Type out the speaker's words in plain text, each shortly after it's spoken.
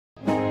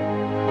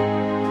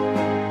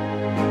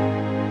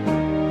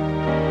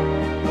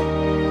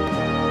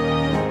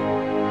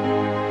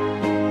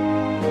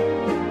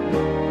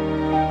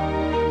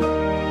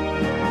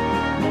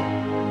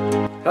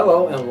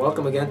Hello and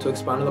welcome again to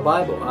Expounding the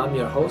Bible. I'm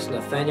your host,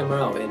 Nathaniel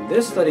Morel. In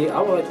this study,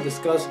 I would like to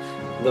discuss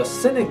the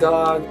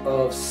Synagogue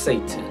of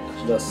Satan.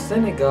 The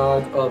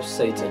Synagogue of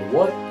Satan.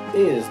 What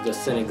is the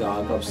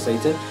Synagogue of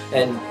Satan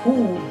and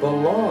who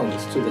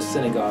belongs to the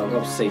Synagogue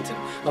of Satan?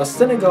 A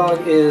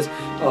synagogue is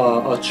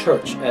a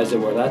church, as it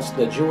were. That's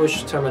the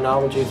Jewish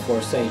terminology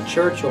for saying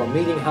church or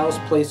meeting house,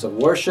 place of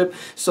worship.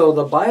 So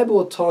the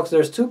Bible talks,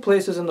 there's two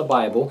places in the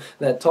Bible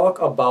that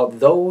talk about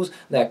those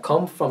that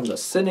come from the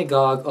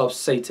Synagogue of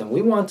Satan.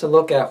 We want to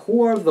look at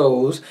who are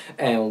those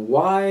and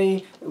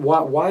why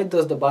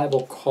does the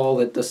Bible call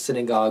it the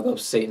Synagogue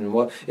of Satan?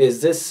 What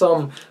is this,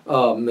 some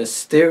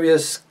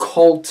mysterious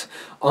cult,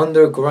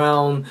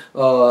 underground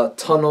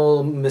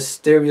tunnel,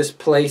 mysterious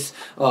place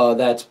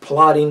that's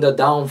plotting the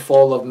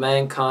downfall of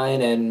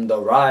mankind and the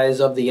rise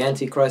of the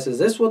Antichrist? Is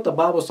this what the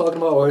Bible's talking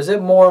about, or is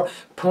it more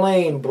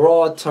plain,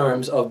 broad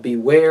terms of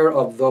beware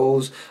of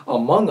those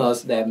among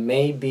us that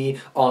may be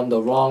on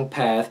the wrong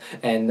path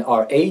and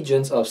are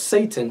agents of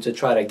Satan to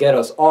try to get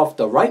us off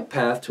the right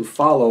path to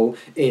follow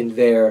in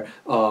their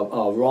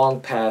wrong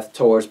path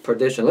towards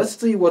perdition? Let's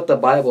see what the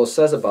Bible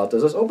says about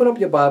this. Let's open up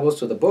your Bibles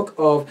to the book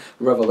of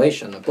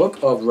Revelation. The book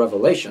of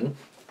Revelation.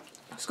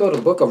 Let's go to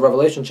the book of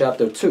Revelation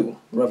chapter 2.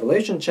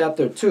 Revelation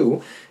chapter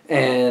 2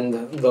 and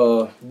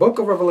the book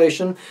of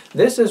Revelation.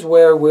 This is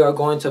where we are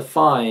going to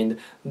find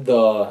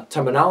the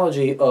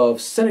terminology of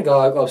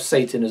Synagogue of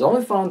Satan. Is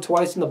only found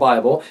twice in the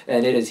Bible,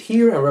 and it is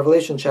here in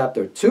Revelation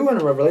chapter 2 and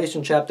in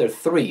Revelation chapter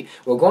 3.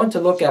 We're going to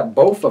look at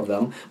both of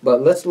them,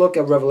 but let's look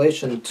at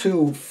Revelation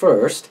 2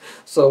 first.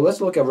 So let's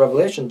look at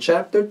Revelation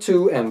chapter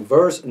 2 and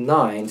verse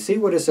 9. See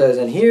what it says.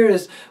 And here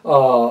is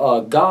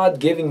God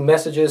giving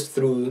messages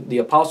through the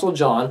Apostle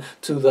John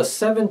to the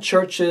 7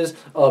 churches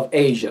of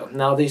Asia.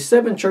 Now these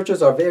 7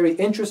 churches are very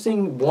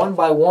interesting. One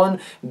by one,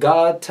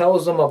 God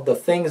tells them of the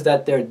things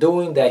that they're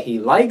doing that He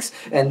likes,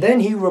 and then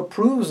He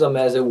reproves them,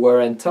 as it were,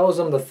 and tells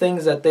them the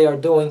things that they are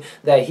doing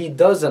that He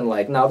doesn't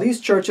like. Now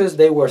these churches,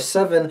 they were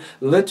 7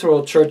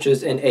 literal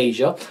churches in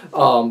Asia,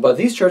 but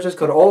these churches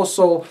could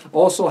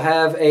also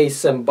have a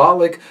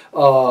symbolic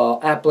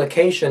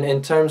application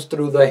in terms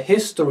through the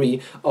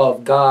history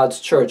of God's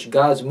church,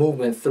 God's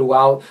movement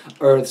throughout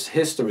Earth's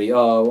history.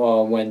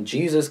 When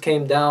Jesus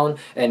came down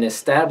and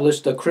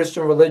established the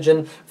Christian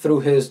religion through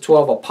His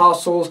 12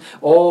 apostles,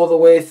 all the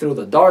way through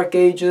the Dark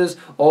Ages,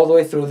 all the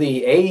way through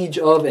the Age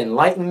of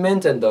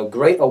Enlightenment and the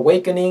Great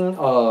Awakening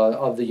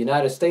of the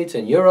United States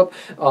and Europe,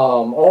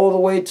 all the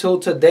way till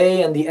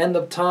today and the end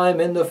of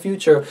time in the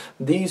future,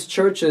 these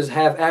churches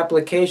have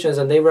applications,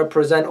 and they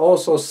represent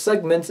also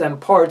segments and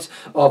parts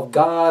of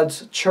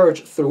God's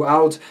church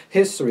throughout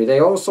history. They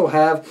also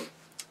have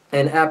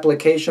an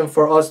application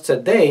for us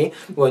today.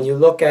 When you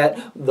look at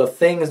the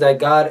things that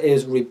God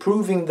is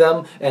reproving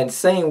them and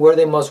saying where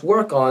they must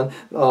work on,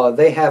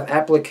 they have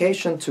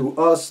application to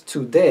us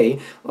today.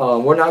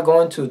 We're not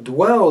going to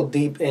dwell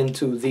deep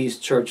into these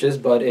churches,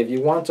 but if you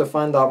want to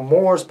find out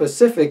more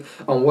specific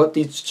on what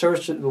these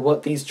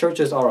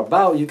churches are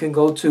about, you can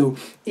go to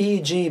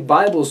EG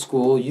Bible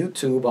School,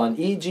 YouTube on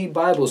EG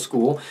Bible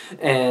School,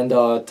 and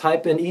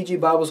type in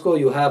EG Bible School.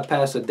 You have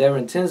Pastor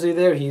Darren Tinsley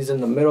there. He's in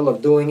the middle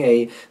of doing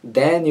a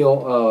Daniel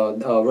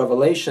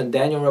Revelation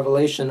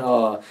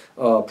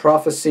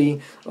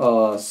prophecy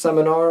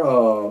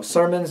seminar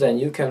sermons,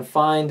 and you can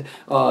find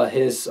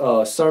his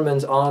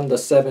sermons on the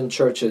 7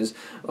 churches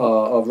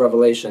of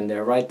Revelation.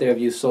 They're right there if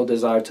you so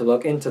desire to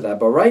look into that.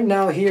 But right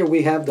now here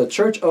we have the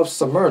church of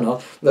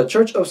Smyrna,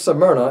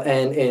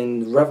 and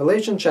in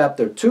Revelation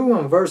chapter 2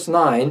 and verse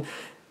 9,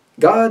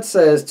 God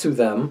says to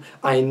them,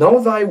 "I know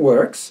thy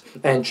works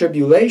and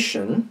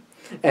tribulation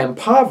and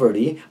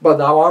poverty, but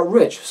thou art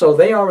rich." So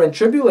they are in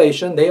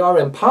tribulation, they are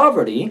in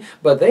poverty,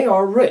 but they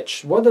are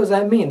rich. What does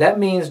that mean? That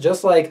means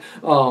just like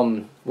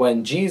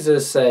when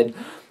Jesus said,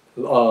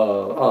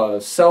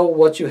 sell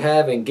what you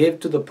have and give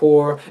to the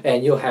poor,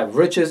 and you'll have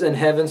riches in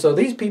heaven. So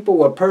these people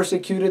were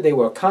persecuted. They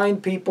were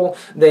kind people.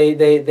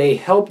 They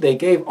helped. They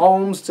gave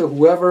alms to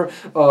whoever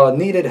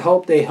needed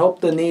help. They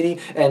helped the needy,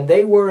 and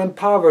they were in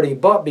poverty.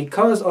 But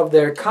because of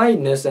their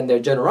kindness and their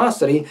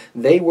generosity,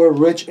 they were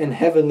rich in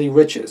heavenly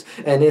riches.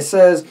 And it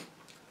says,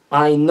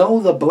 "I know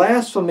the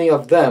blasphemy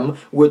of them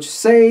which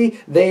say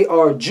they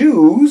are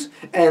Jews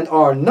and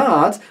are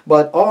not,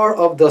 but are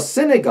of the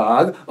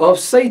synagogue of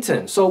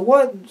Satan."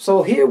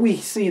 So here we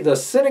see the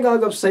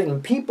synagogue of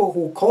Satan, people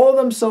who call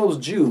themselves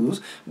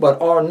Jews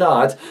but are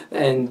not,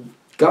 and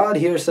God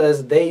here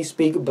says they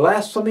speak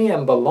blasphemy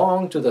and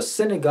belong to the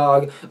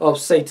synagogue of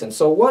Satan.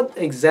 So what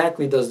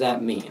exactly does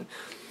that mean?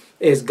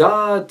 Is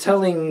God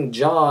telling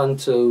John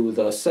to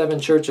the 7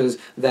 churches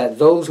that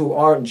those who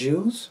aren't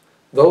Jews,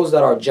 those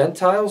that are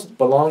Gentiles,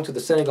 belong to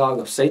the synagogue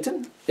of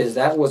Satan? Is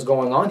that what's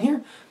going on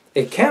here?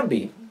 It can't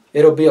be.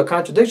 It'll be a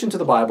contradiction to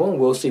the Bible, and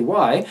we'll see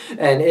why.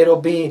 And it'll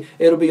be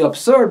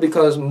absurd,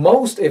 because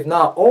most, if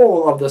not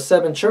all, of the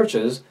 7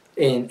 churches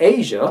in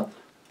Asia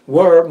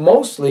were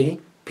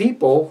mostly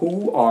people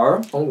who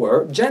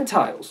were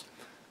Gentiles.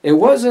 It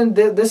wasn't,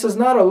 this is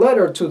not a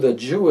letter to the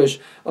Jewish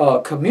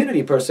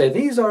community per se.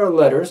 These are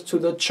letters to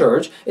the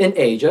church in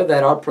Asia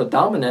that are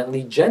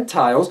predominantly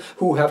Gentiles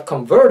who have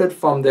converted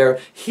from their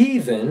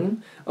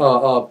heathen,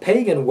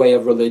 pagan way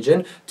of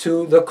religion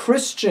to the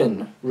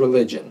Christian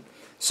religion.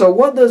 So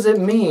what does it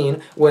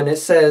mean when it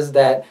says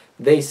that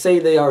they say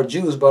they are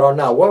Jews but are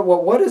not?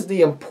 What is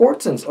the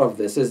importance of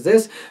this?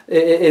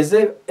 Is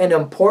it an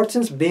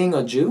importance being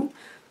a Jew?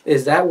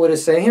 Is that what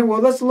it's saying here?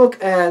 Well,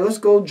 let's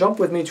go jump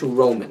with me to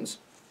Romans.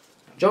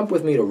 Jump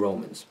with me to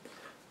Romans.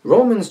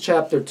 Romans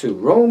chapter 2.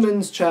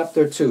 Romans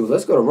chapter 2.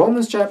 Let's go to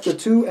Romans chapter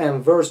 2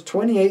 and verse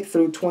 28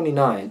 through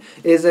 29.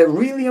 Is it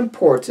really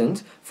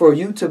important for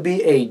you to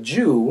be a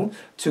Jew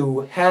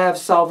to have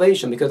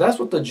salvation? Because that's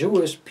what the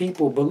Jewish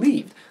people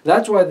believed.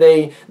 That's why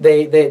they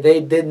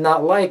did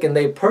not like and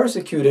they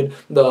persecuted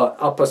the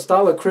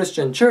apostolic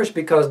Christian church,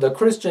 because the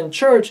Christian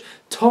church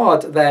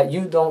taught that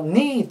you don't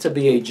need to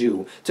be a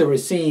Jew to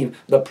receive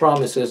the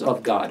promises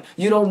of God.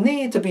 You don't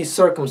need to be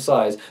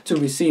circumcised to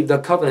receive the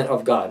covenant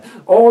of God.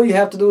 All you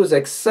have to do is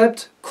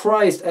accept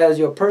Christ as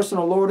your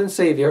personal Lord and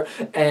Savior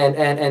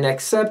and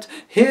accept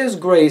His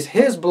grace,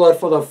 His blood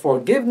for the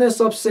forgiveness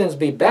of sins,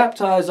 be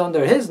baptized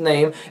under His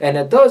name, and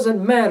it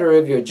doesn't matter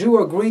if you're Jew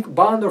or Greek,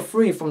 bond or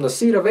free, from the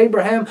seed of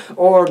Abraham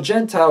or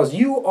Gentiles,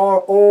 you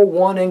are all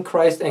one in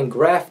Christ and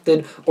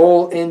grafted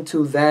all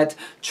into that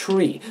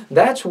tree.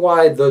 That's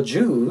why the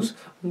Jews,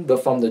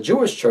 from the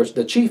Jewish church,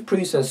 the chief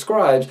priests and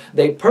scribes,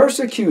 they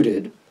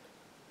persecuted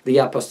the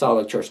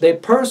apostolic church. They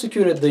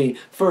persecuted the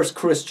first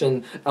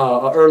Christian,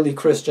 early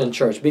Christian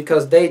church,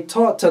 because they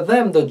taught to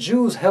them, the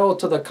Jews held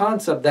to the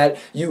concept that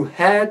you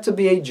had to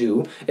be a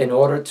Jew in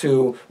order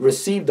to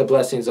receive the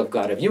blessings of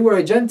God. If you were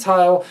a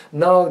Gentile,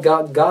 no,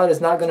 God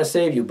is not going to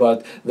save you.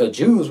 But the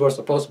Jews were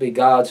supposed to be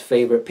God's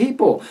favorite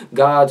people,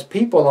 God's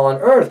people on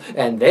earth,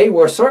 and they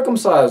were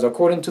circumcised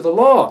according to the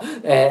law.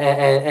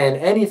 And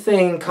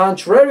anything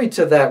contrary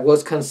to that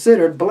was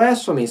considered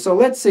blasphemy. So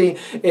let's see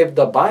if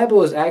the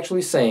Bible is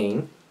actually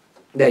saying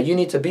that you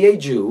need to be a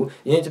Jew,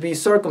 you need to be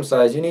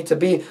circumcised, you need to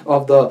be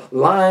of the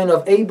line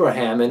of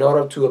Abraham in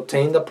order to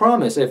obtain the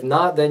promise. If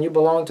not, then you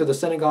belong to the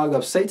synagogue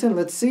of Satan.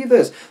 Let's see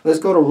this. Let's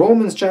go to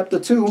Romans chapter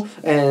 2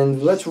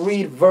 and let's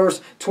read verse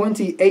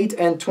 28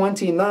 and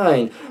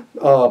 29.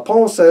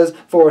 Paul says,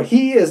 "For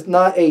he is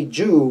not a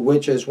Jew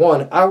which is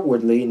one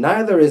outwardly,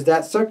 neither is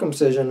that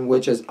circumcision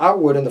which is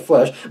outward in the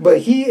flesh, but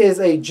he is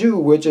a Jew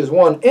which is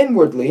one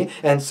inwardly,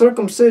 and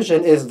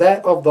circumcision is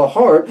that of the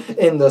heart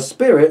in the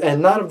spirit,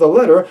 and not of the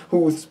letter,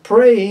 whose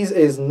praise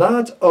is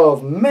not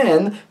of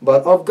men,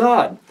 but of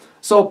God."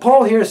 So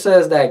Paul here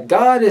says that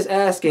God is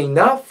asking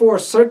not for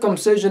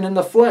circumcision in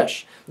the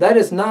flesh. That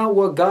is not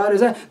what God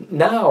is asking.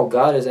 Now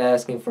God is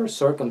asking for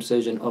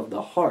circumcision of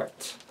the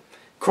heart.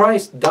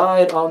 Christ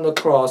died on the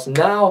cross.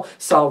 Now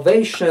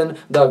salvation,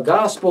 the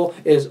gospel,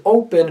 is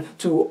open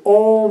to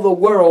all the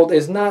world.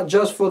 It's not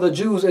just for the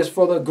Jews, it's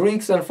for the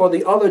Greeks and for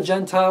the other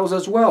Gentiles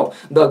as well.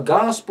 The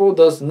gospel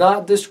does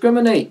not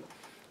discriminate.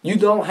 You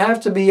don't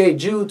have to be a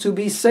Jew to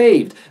be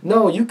saved.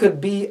 No, you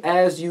could be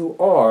as you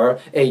are,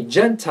 a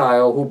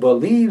Gentile who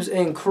believes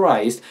in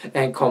Christ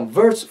and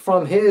converts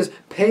from his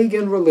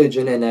pagan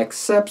religion and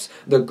accepts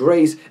the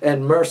grace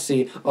and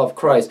mercy of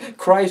Christ.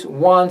 Christ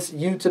wants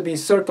you to be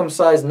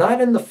circumcised, not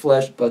in the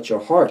flesh, but your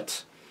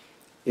heart.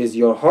 Is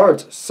your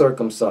heart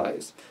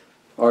circumcised?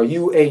 Are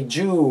you a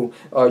Jew?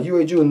 Are you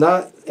a Jew?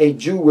 Not a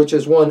Jew which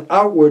is one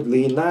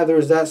outwardly, neither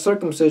is that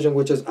circumcision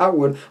which is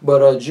outward,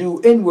 but a Jew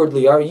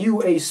inwardly. Are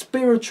you a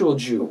spiritual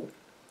Jew?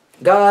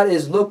 God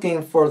is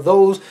looking for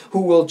those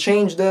who will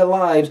change their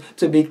lives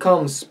to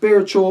become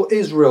spiritual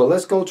Israel.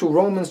 Let's go to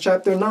Romans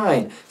chapter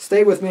 9.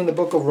 Stay with me in the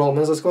book of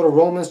Romans. Let's go to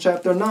Romans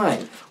chapter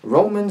 9.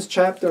 Romans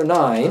chapter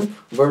 9,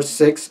 verse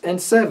 6 and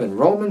 7.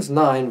 Romans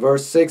 9,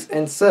 verse 6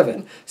 and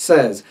 7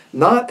 says,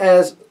 "Not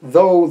as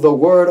though the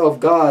word of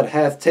God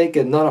hath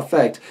taken none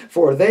effect,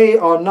 for they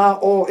are not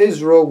all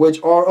Israel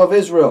which are of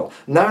Israel,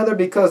 neither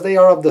because they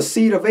are of the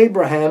seed of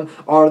Abraham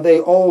are they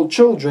all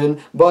children,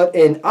 but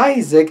in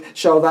Isaac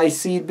shall thy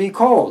seed be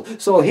called."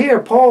 So here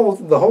Paul,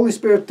 the Holy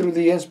Spirit through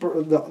the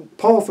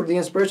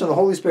inspiration of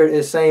the Holy Spirit,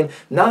 is saying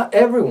not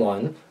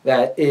everyone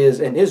that is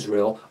in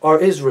Israel are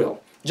Israel.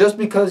 Just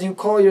because you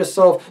call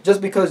yourself, just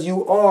because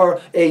you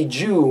are a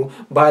Jew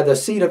by the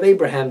seed of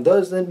Abraham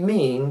doesn't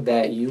mean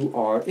that you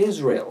are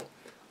Israel.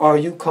 Are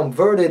you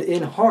converted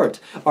in heart?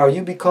 Are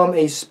you become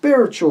a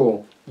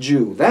spiritual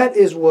Jew? That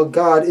is what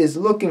God is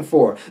looking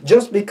for.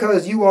 Just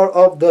because you are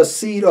of the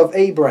seed of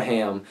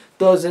Abraham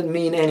doesn't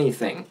mean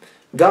anything.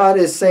 God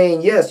is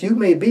saying, yes, you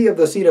may be of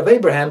the seed of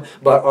Abraham,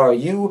 but are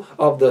you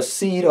of the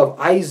seed of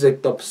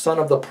Isaac, the son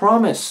of the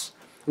promise,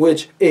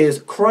 which is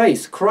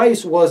Christ?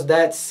 Christ was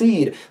that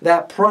seed,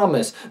 that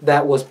promise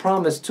that was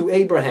promised to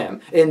Abraham.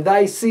 In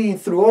thy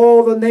seed, through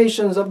all the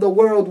nations of the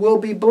world will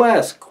be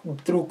blessed.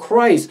 Through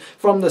Christ,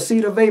 from the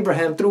seed of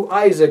Abraham, through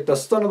Isaac, the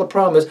son of the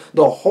promise,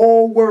 the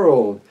whole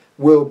world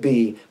will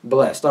be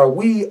blessed. Are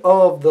we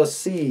of the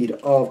seed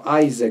of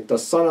Isaac, the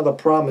son of the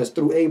promise,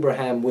 through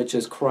Abraham, which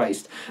is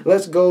Christ?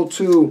 Let's go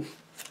to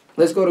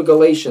Let's go to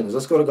Galatians.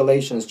 Let's go to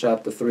Galatians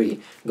chapter 3.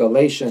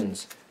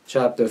 Galatians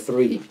chapter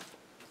 3.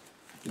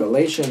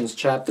 Galatians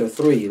chapter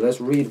 3. Let's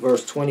read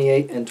verse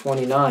 28 and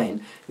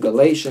 29.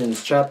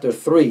 Galatians chapter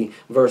 3,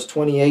 verse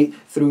 28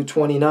 through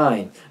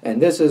 29.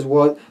 And this is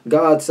what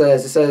God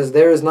says. It says,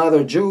 there is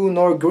neither Jew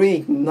nor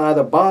Greek,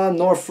 neither bond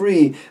nor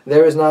free.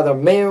 There is neither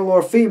male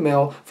nor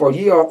female, for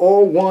ye are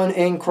all one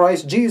in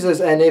Christ Jesus.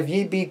 And if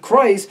ye be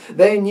Christ,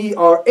 then ye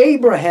are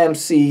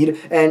Abraham's seed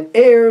and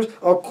heirs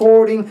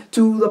according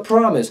to the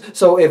promise.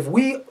 So if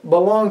we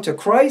belong to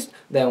Christ,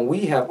 then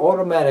we have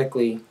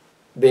automatically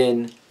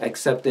been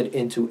accepted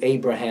into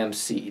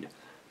Abraham's seed.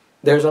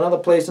 There's another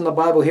place in the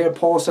Bible here,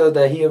 Paul says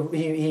that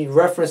he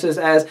references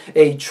as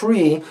a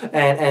tree,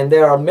 and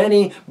there are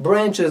many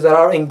branches that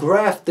are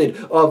engrafted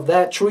of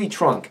that tree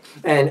trunk.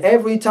 And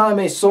every time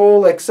a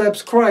soul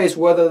accepts Christ,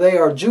 whether they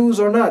are Jews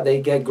or not,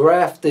 they get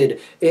grafted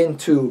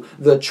into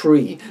the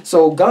tree.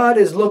 So God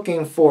is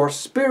looking for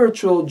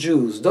spiritual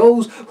Jews,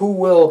 those who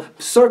will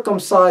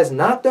circumcise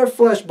not their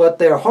flesh but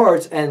their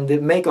hearts and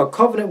make a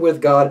covenant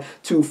with God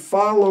to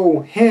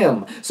follow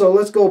Him. So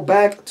let's go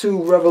back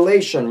to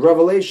Revelation.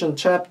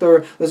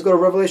 Let's go to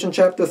Revelation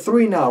chapter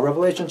 3 now.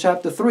 Revelation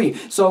chapter 3.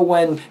 So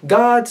when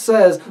God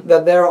says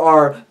that there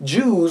are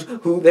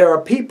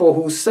people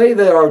who say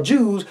they are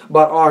Jews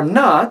but are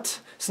not,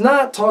 it's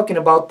not talking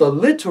about the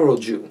literal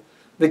Jew.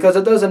 Because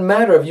it doesn't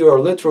matter if you're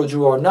a literal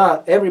Jew or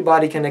not,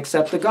 everybody can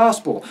accept the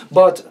gospel.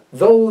 But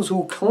those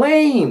who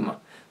claim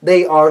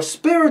they are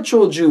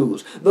spiritual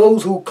Jews,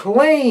 those who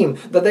claim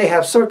that they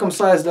have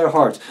circumcised their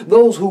hearts,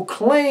 those who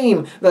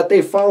claim that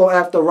they follow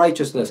after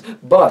righteousness,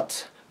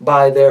 but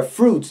by their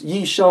fruits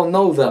ye shall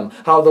know them.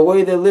 How the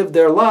way they live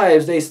their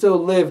lives, they still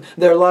live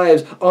their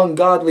lives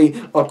ungodly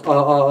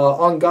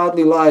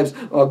lives,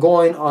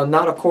 going on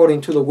not according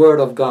to the word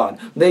of God.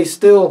 They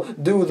still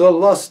do the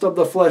lust of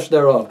the flesh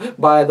thereof.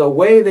 By the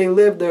way they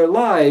live their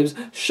lives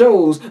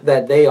shows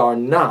that they are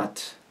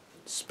not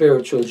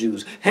spiritual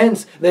Jews.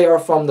 Hence, they are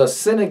from the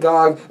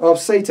synagogue of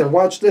Satan.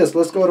 Watch this.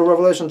 Let's go to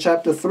Revelation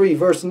chapter 3,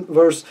 verse 9.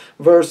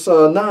 Revelation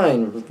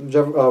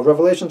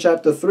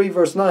chapter 3,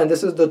 verse 9.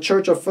 This is the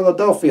church of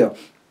Philadelphia.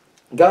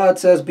 God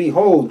says,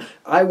 behold,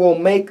 I will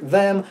make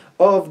them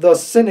of the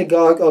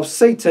synagogue of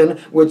Satan,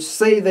 which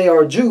say they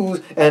are Jews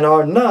and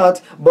are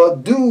not,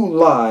 but do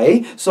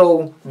lie.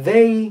 So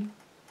they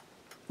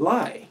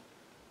lie.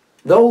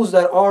 Those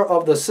that are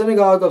of the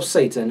synagogue of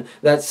Satan,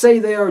 that say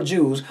they are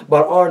Jews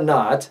but are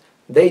not,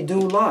 they do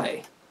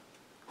lie.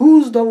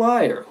 Who's the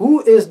liar?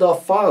 Who is the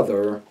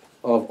father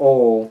of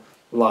all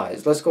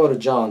lies? Let's go to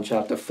John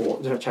chapter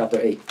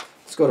 8.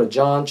 Let's go to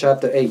John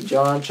chapter 8.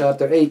 John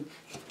chapter 8.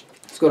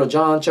 Let's go to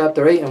John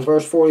chapter 8 and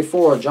verse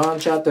 44. John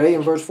chapter 8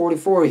 and verse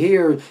 44.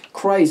 Here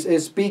Christ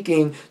is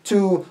speaking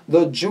to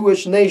the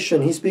Jewish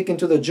nation. He's speaking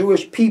to the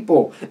Jewish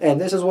people. And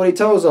this is what he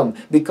tells them.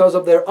 Because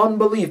of their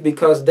unbelief,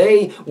 because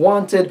they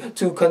wanted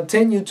to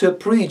continue to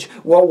preach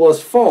what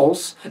was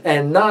false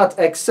and not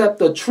accept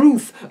the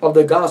truth of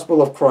the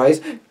gospel of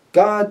Christ,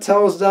 God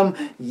tells them,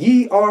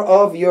 ye are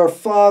of your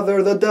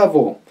father the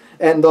devil,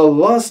 and the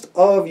lust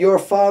of your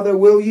father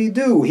will ye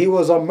do. He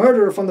was a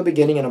murderer from the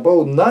beginning, and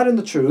abode not in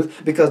the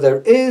truth, because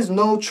there is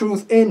no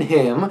truth in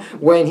him.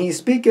 When he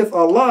speaketh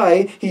a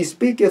lie, he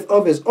speaketh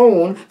of his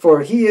own,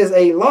 for he is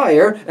a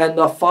liar, and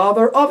the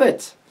father of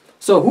it.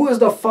 So who is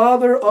the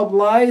father of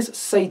lies?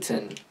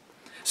 Satan.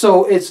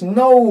 So it's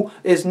no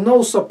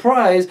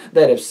surprise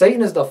that if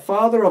Satan is the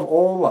father of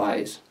all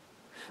lies,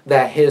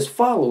 that his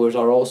followers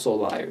are also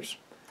liars.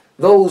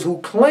 Those who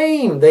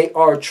claim they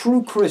are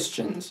true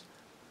Christians,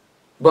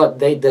 but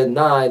they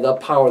deny the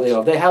power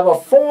thereof. They have a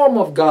form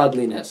of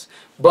godliness,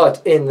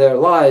 but in their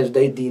lives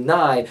they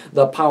deny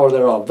the power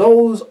thereof.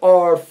 Those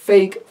are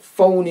fake,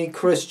 phony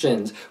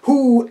Christians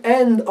who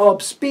end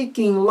up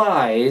speaking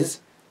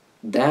lies,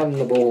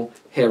 damnable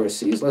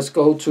heresies. Let's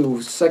go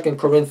to 2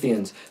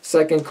 Corinthians.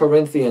 2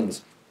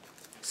 Corinthians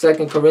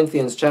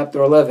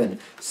chapter 11.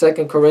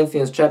 2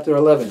 Corinthians chapter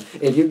 11.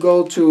 If you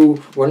go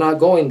to, we're not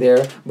going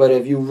there, but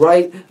if you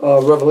write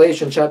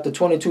Revelation chapter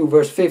 22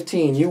 verse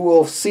 15, you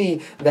will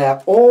see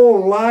that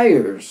all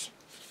liars,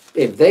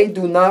 if they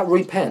do not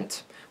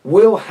repent,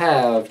 will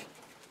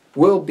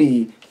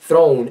be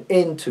thrown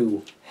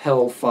into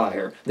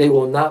hellfire. They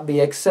will not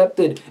be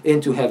accepted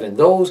into heaven.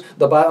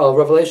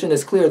 Revelation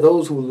is clear,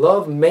 those who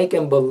love, make,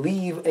 and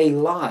believe a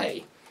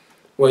lie.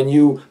 When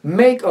you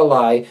make a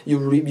lie, you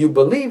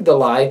believe the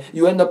lie,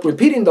 you end up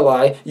repeating the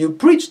lie, you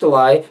preach the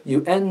lie,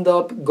 you end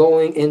up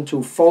going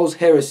into false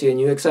heresy, and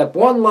you accept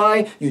one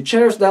lie, you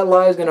cherish that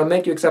lie, is going to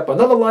make you accept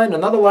another lie, and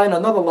another lie, and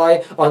another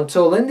lie,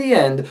 until in the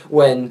end,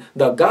 when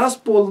the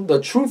gospel, the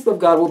truth of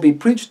God will be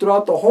preached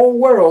throughout the whole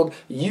world,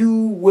 you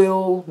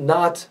will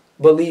not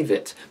believe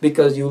it,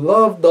 because you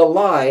love the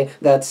lie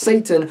that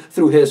Satan,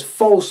 through his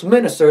false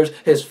ministers,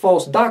 his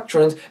false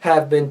doctrines,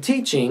 have been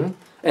teaching,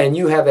 and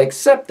you have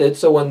accepted.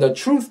 So when the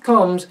truth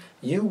comes,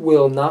 you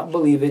will not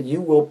believe it.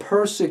 You will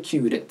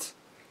persecute it.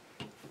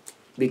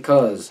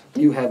 because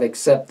you have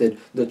accepted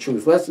the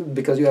truth.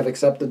 Because you have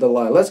accepted the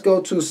lie. Let's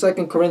go to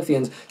 2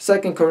 Corinthians.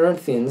 2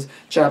 Corinthians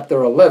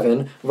chapter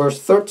 11,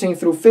 verse 13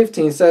 through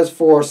 15 says,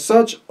 "For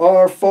such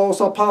are false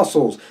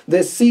apostles,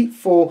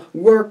 deceitful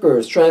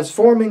workers,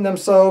 transforming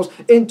themselves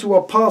into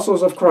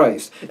apostles of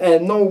Christ.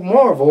 And no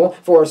marvel,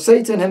 for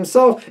Satan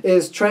himself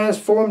is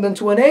transformed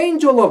into an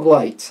angel of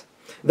light.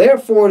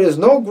 Therefore it is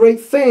no great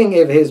thing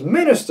if his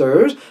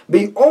ministers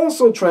be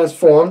also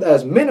transformed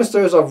as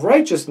ministers of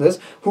righteousness,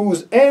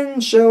 whose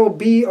end shall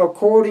be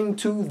according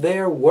to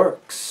their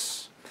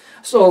works."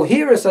 So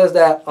here it says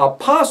that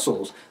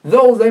apostles,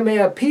 though they may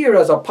appear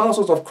as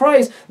apostles of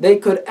Christ, they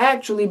could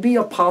actually be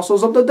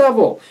apostles of the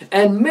devil.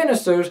 And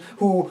ministers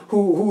who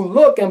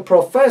look and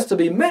profess to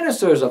be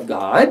ministers of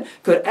God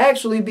could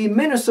actually be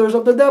ministers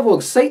of the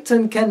devil.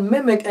 Satan can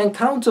mimic and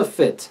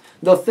counterfeit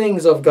the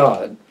things of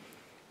God.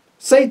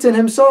 Satan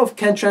himself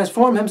can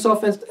transform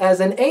himself as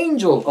an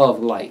angel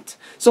of light.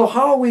 So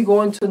how are we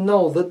going to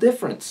know the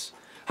difference?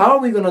 How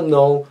are we going to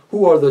know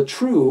who are the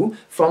true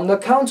from the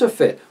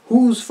counterfeit?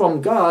 Who's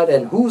from God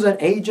and who's an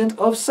agent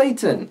of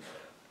Satan?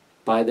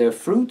 By their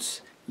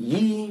fruits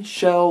ye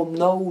shall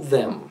know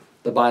them,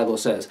 the Bible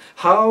says.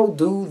 How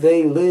do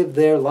they live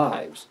their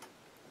lives?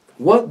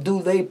 What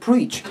do they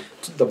preach?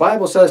 The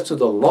Bible says, to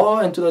the law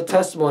and to the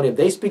testimony, if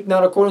they speak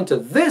not according to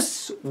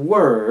this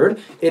word,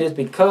 it is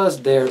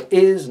because there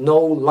is no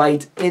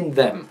light in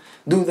them.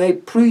 Do they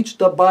preach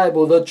the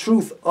Bible, the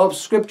truth of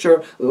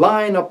Scripture,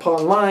 line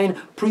upon line,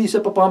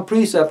 precept upon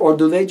precept, or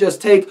do they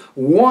just take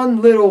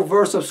one little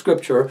verse of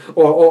Scripture,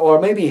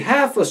 or maybe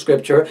half of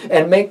Scripture,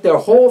 and make their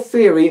whole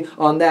theory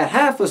on that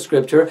half of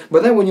Scripture,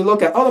 but then when you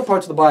look at other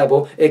parts of the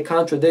Bible, it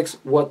contradicts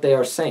what they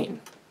are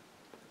saying?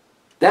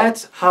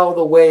 That's how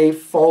the way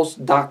false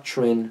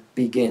doctrine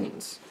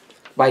begins.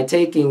 By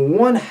taking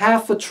one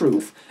half of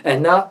truth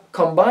and not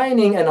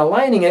combining and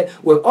aligning it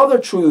with other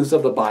truths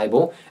of the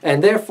Bible,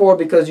 and therefore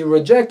because you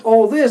reject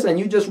all this and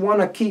you just want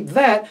to keep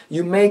that,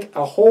 you make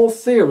a whole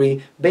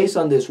theory based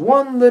on this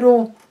one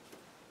little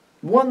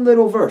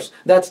verse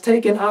that's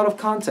taken out of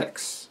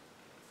context.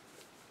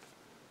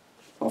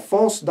 A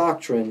false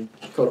doctrine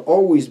could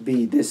always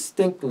be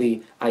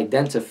distinctly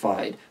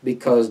identified,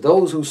 because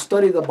those who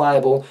study the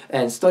Bible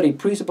and study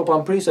precept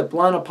upon precept,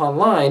 line upon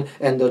line,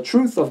 and the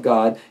truth of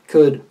God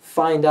could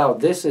find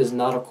out this is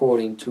not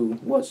according to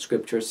what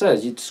Scripture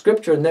says.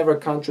 Scripture never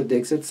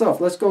contradicts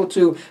itself. Let's go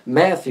to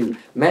Matthew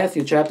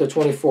chapter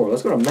 24.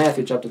 Let's go to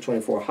Matthew chapter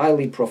 24,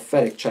 highly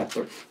prophetic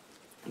chapter.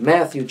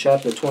 Matthew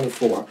chapter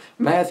 24.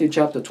 Matthew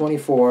chapter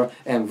 24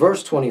 and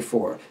verse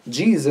 24.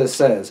 Jesus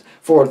says,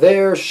 "For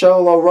there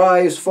shall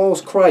arise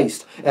false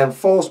Christ and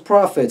false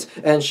prophets,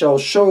 and shall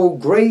show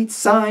great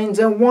signs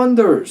and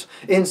wonders,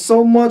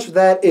 insomuch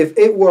that if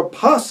it were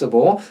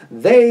possible,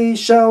 they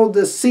shall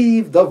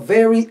deceive the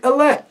very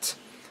elect."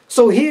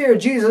 So here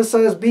Jesus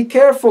says, be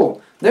careful.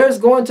 There's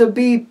going to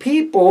be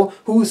people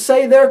who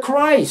say they're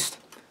Christ.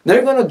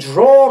 They're going to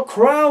draw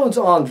crowds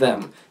on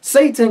them.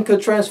 Satan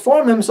could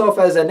transform himself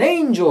as an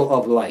angel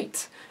of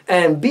light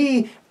and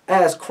be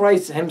as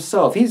Christ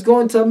himself. He's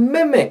going to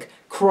mimic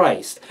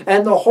Christ,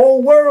 and the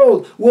whole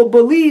world will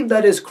believe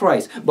that is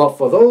Christ. But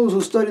for those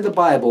who study the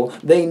Bible,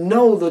 they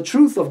know the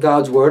truth of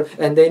God's word,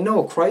 and they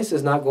know Christ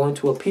is not going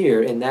to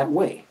appear in that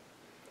way.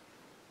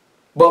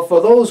 But for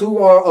those who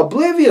are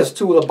oblivious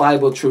to the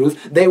Bible truth,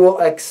 they will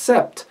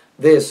accept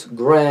this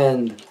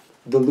grand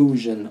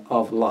delusion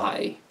of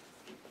lie.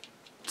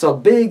 It's a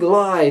big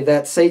lie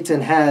that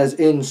Satan has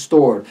in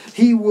store.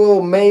 He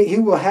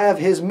will have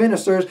his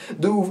ministers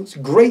do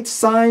great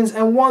signs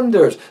and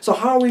wonders. So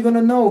how are we going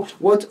to know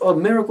what's a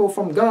miracle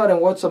from God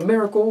and what's a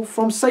miracle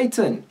from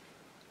Satan?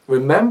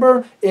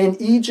 Remember in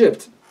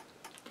Egypt,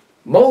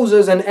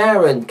 Moses and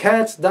Aaron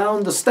cast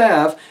down the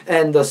staff,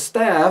 and the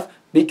staff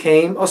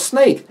became a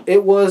snake.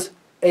 It was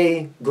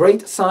a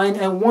great sign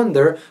and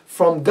wonder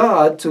from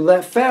God to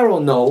let Pharaoh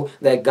know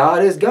that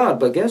God is God.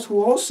 But guess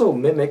who also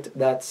mimicked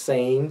that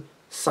same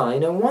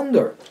sign and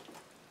wonder?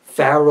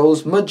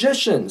 Pharaoh's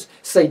magicians,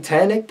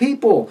 satanic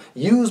people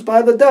used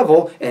by the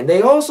devil, and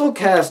they also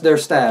cast their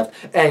staff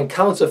and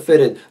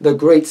counterfeited the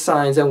great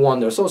signs and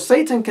wonders. So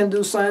Satan can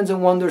do signs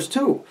and wonders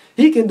too.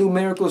 He can do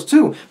miracles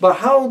too. But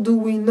how do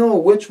we know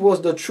which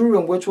was the true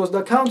and which was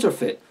the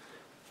counterfeit?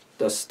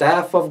 The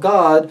staff of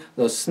God,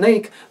 the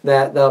snake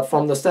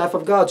from the staff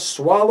of God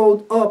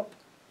swallowed up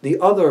the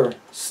other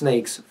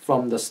snakes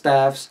from the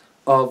staffs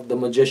of the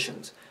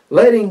magicians,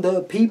 letting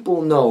the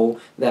people know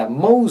that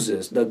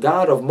Moses, the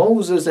God of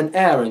Moses and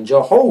Aaron,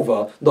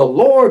 Jehovah, the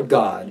Lord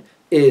God,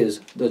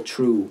 is the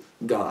true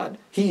God.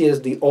 He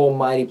is the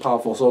almighty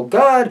powerful. So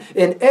God,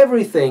 in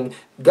everything,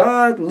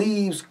 God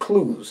leaves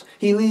clues.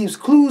 He leaves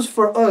clues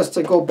for us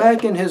to go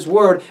back in His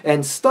Word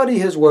and study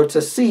His Word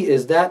to see,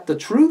 is that the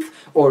truth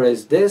or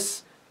is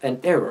this an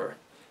error?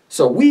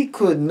 So we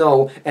could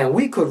know and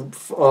we could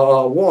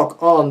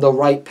walk on the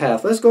right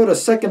path. Let's go to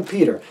 2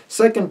 Peter.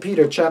 2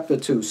 Peter chapter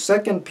 2.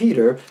 2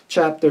 Peter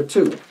chapter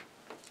 2.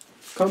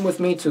 Come with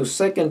me to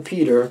 2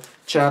 Peter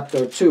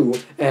chapter 2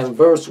 and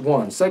verse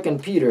 1. 2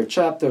 Peter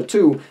chapter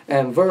 2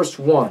 and verse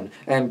 1.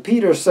 And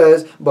Peter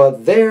says,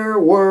 "But there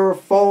were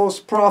false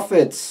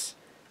prophets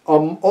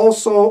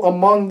also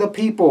among the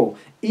people,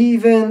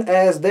 even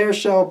as there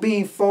shall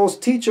be false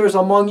teachers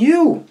among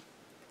you,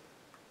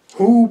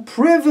 who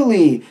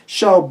privily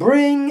shall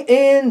bring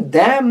in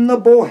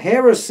damnable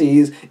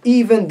heresies,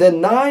 even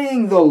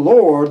denying the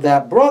Lord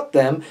that brought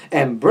them,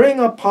 and bring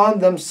upon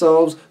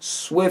themselves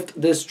swift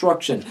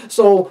destruction."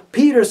 So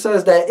Peter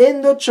says that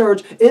in the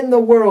church, in the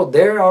world,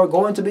 there are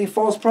going to be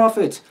false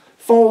prophets,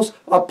 false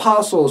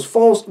apostles,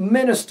 false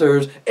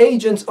ministers,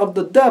 agents of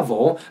the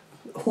devil,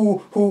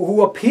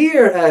 who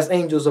appear as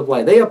angels of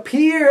light. They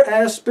appear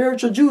as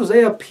spiritual Jews.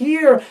 They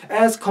appear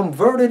as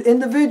converted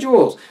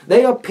individuals.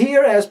 They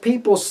appear as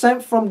people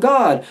sent from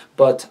God.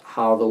 But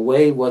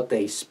what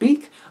they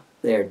speak,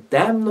 their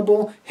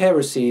damnable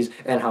heresies,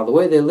 and how the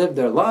way they live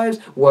their lives,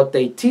 what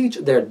they teach,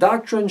 their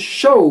doctrine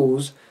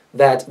shows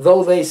that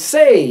though they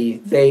say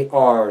they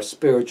are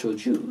spiritual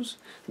Jews,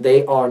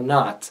 they are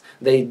not.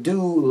 They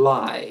do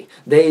lie.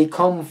 They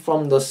come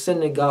from the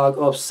synagogue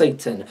of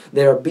Satan.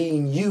 They are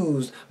being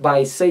used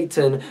by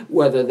Satan,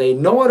 whether they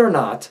know it or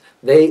not.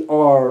 They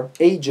are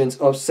agents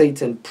of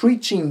Satan,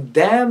 preaching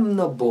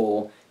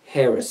damnable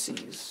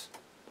heresies.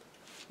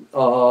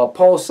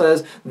 Paul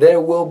says there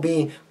will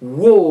be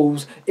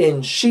wolves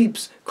in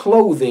sheep's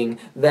clothing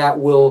that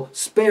will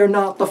spare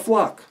not the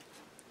flock.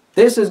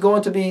 This has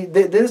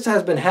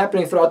been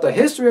happening throughout the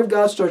history of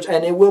God's church,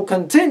 and it will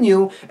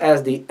continue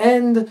as the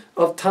end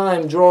of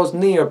time draws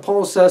near.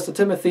 Paul says to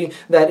Timothy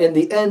that in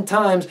the end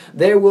times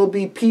there will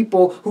be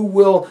people who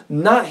will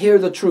not hear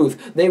the truth.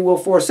 They will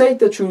forsake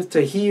the truth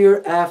to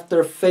hear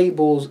after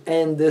fables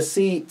and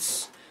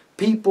deceits.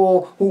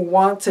 People who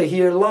want to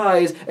hear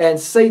lies, and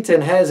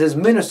Satan has his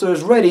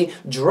ministers ready,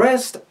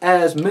 dressed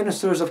as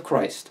ministers of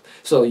Christ.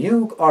 So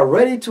you are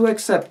ready to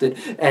accept it,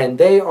 and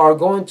they are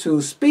going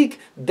to speak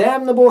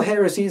damnable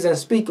heresies and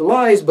speak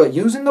lies, but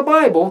using the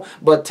Bible,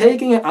 but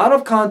taking it out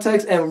of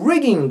context and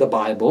rigging the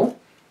Bible.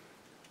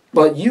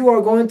 But you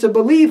are going to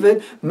believe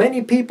it.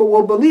 Many people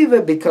will believe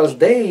it because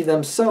they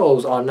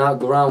themselves are not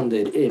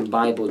grounded in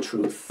Bible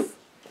truth.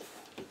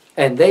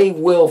 And they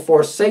will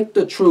forsake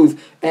the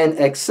truth and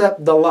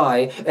accept the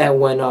lie. And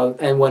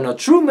when a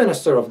true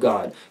minister of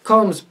God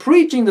comes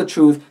preaching the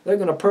truth, they're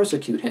going to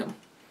persecute him.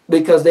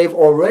 Because they've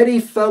already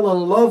fell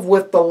in love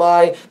with the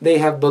lie. They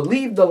have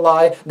believed the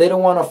lie. They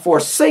don't want to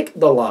forsake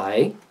the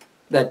lie.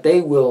 That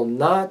they will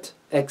not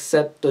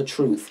accept the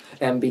truth.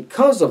 And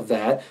because of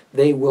that,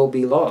 they will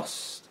be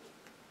lost.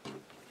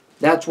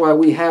 That's why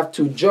we have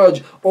to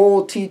judge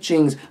all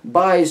teachings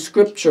by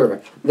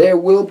Scripture. There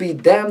will be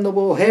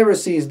damnable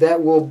heresies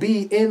that will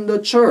be in the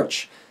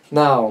church.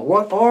 Now,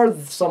 what are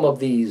some of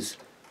these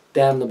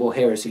damnable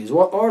heresies?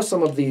 What are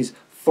some of these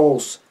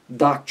false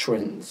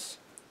doctrines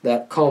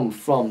that come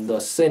from the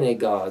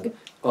synagogue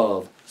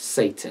of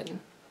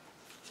Satan?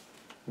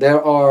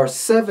 There are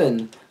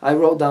I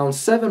wrote down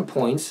 7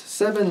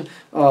 points,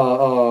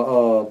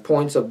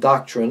 points of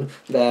doctrine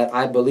that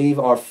I believe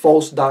are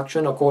false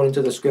doctrine according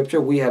to the Scripture.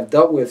 We have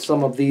dealt with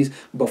some of these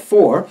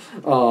before,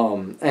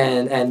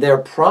 and they're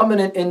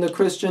prominent in the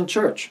Christian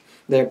church.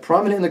 They're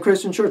prominent in the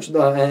Christian church,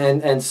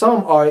 and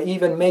some are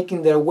even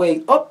making their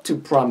way up to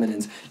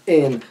prominence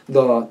in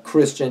the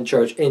Christian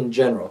church in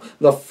general.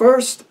 The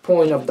first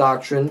point of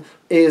doctrine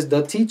is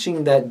the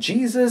teaching that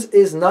Jesus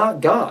is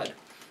not God.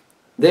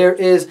 There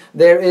is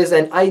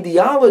an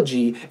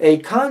ideology, a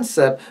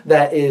concept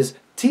that is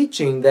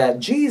teaching that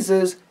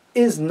Jesus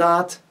is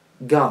not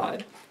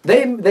God.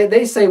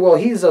 They say, well,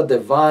 he's a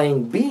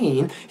divine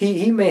being.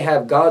 He may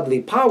have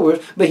godly powers,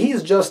 but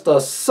he's just a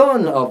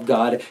son of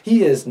God.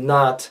 He is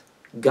not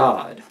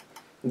God.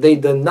 They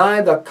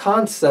deny the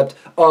concept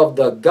of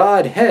the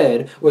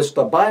Godhead, which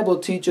the Bible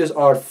teaches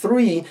are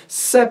 3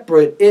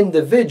 separate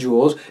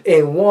individuals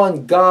in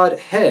one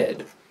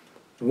Godhead.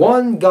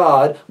 One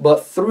God,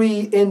 but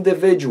 3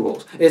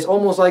 individuals. It's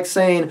almost like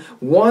saying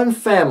one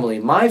family,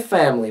 my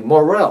family,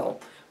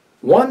 Morel.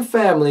 One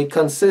family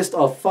consists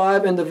of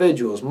 5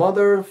 individuals,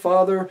 mother,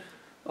 father,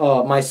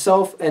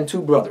 myself, and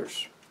 2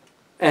 brothers.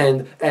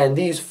 And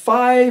these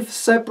 5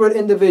 separate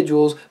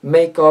individuals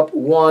make up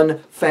one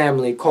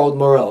family called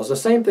Morel. It's the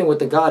same thing with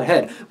the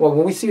Godhead. Well,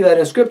 when we see that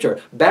in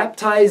Scripture,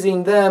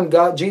 baptizing them,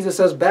 Jesus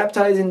says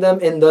baptizing them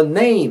in the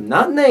name,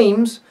 not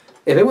names.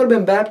 If it would have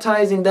been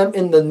baptizing them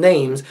in the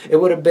names, it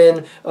would have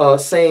been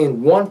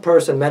saying one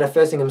person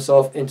manifesting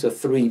himself into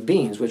 3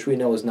 beings, which we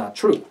know is not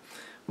true.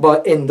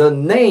 But in the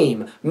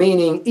name,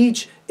 meaning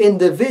each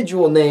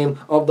individual name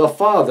of the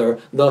Father,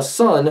 the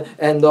Son,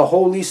 and the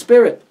Holy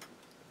Spirit.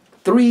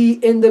 3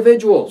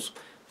 individuals.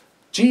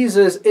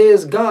 Jesus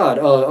is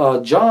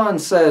God. John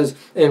says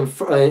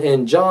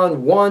in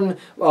John 1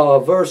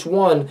 verse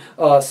 1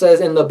 says,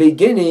 in the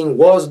beginning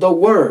was the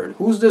Word.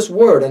 Who's this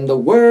Word? And the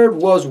Word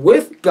was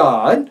with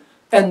God,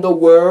 and the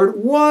Word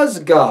was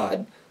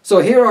God. So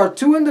here are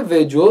 2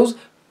 individuals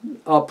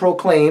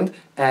proclaimed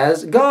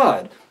as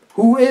God.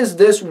 Who is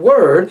this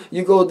Word?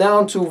 You go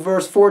down to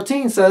verse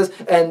 14 says,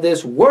 and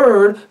this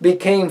Word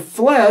became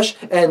flesh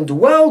and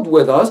dwelled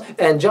with us.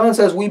 And John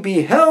says, we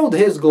beheld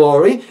his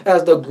glory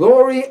as the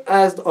glory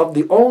as of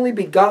the only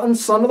begotten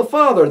Son of the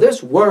Father.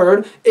 This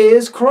Word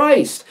is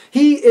Christ.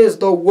 He is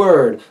the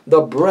Word,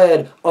 the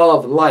bread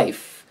of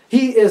life.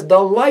 He is the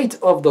light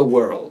of the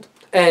world.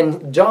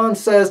 And John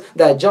says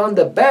that John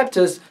the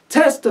Baptist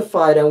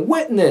testified and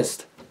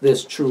witnessed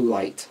this true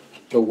light,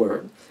 the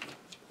Word.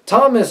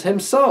 Thomas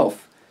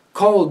himself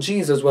called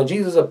Jesus when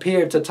Jesus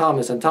appeared to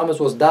Thomas, and Thomas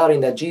was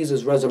doubting that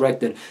Jesus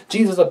resurrected.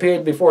 Jesus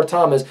appeared before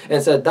Thomas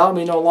and said, doubt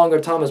me no longer,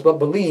 Thomas, but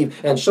believe,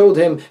 and showed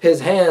him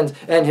his hands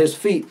and his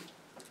feet.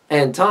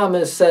 And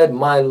Thomas said,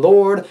 my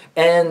Lord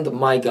and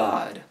my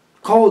God.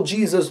 Called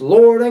Jesus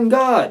Lord and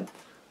God.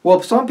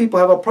 Well, some people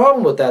have a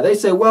problem with that. They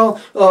say, well,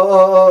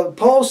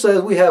 Paul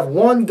says we have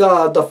one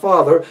God, the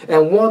Father,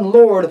 and one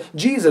Lord,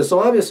 Jesus. So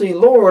obviously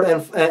Lord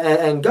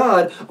and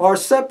God are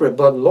separate.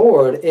 But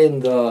Lord in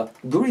the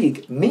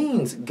Greek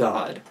means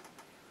God.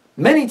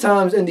 Many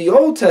times in the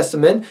Old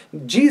Testament,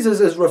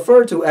 Jesus is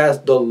referred to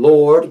as the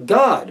Lord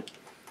God.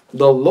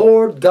 The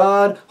Lord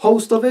God,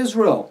 host of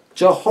Israel,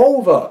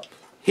 Jehovah.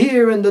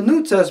 Here in the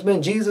New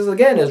Testament, Jesus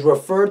again is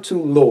referred to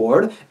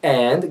Lord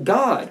and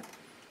God.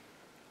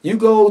 You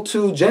go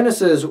to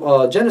Genesis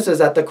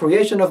at the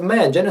creation of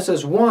man,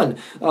 Genesis 1,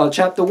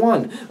 chapter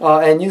 1,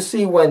 and you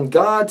see when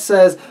God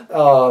says, in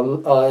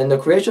the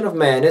creation of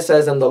man, it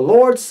says, and the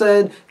Lord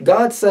said,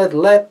 God said,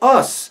 let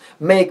us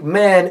make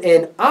man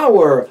in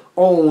our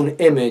own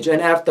image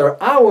and after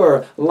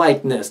our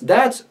likeness.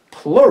 That's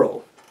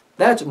plural.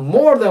 That's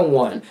more than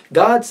one.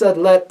 God said,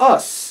 let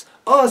us.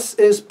 Us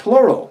is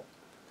plural.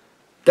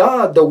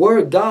 God, the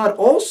word God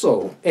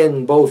also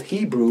in both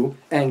Hebrew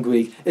and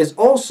Greek is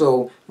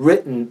also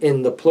written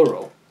in the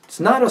plural. It's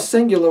not a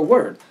singular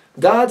word.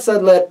 God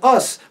said, let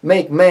us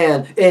make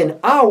man in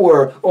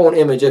our own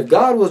image. If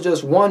God was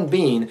just one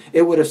being,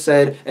 it would have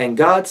said, and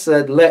God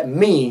said, let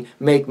me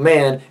make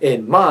man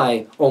in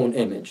my own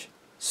image.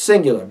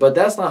 Singular. But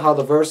that's not how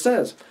the verse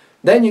says.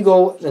 Then you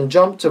go and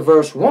jump to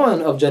verse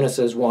 1 of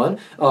Genesis 1,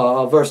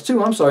 verse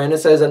 2, and it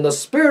says, and the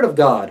Spirit of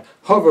God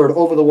hovered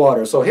over the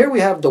water. So here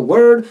we have the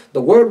Word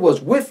was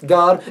with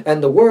God,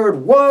 and the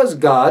Word was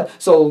God.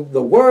 So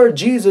the Word,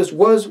 Jesus,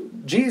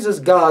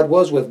 God,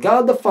 was with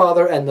God the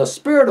Father, and the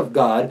Spirit of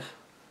God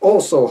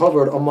also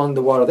hovered among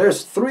the water.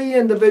 There's three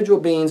individual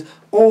beings,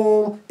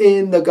 all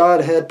in the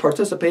Godhead,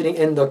 participating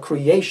in the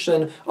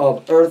creation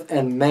of earth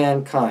and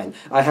mankind.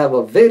 I have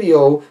a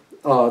video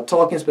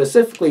talking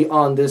specifically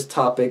on this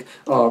topic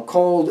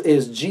called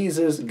Is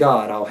Jesus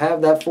God? I'll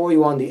have that for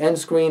you on the end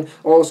screen,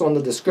 also in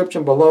the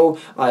description below.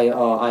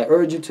 I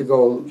urge you to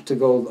go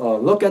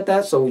look at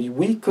that so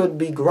we could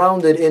be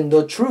grounded in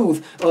the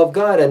truth of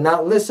God and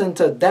not listen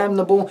to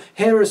damnable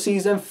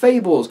heresies and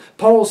fables.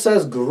 Paul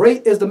says,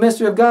 great is the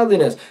mystery of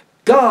godliness.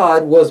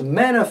 God was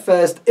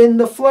manifest in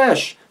the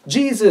flesh.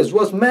 Jesus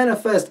was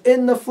manifest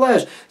in the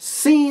flesh,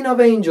 seen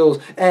of angels,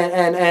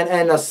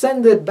 and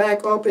ascended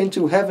back up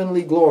into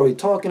heavenly glory,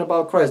 talking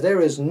about Christ. There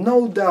is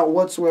no doubt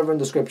whatsoever in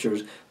the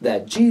scriptures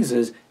that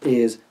Jesus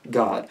is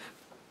God.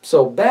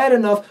 So bad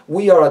enough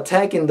we are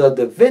attacking the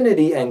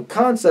divinity and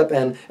concept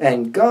and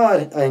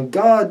God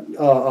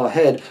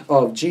head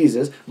of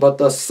Jesus, but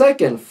the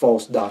second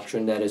false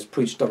doctrine that is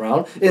preached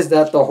around is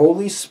that the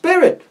Holy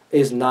Spirit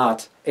is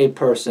not a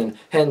person,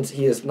 hence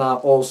he is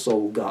not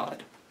also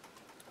God.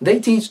 They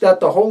teach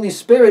that the Holy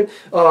Spirit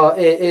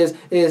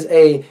is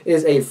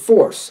a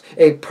force,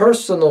 a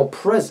personal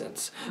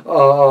presence,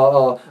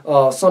 some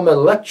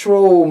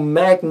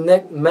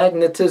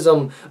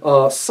electromagnetism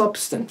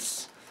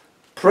substance,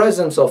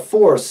 presence of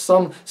force,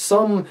 some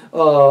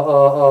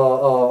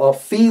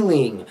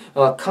feeling,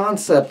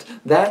 concept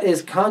that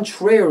is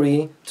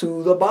contrary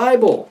to the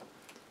Bible.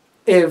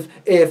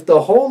 If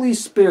the Holy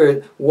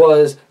Spirit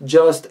was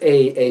just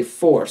a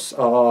force,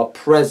 a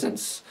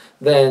presence,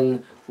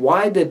 then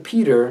why did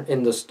Peter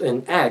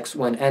in Acts,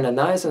 when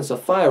Ananias and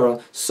Sapphira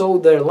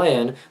sold their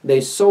land,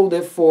 they sold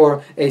it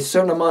for a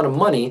certain amount of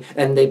money,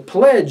 and they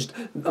pledged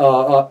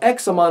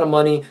X amount of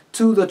money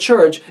to the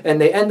church, and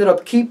they ended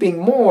up keeping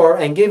more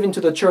and giving to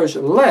the church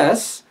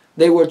less?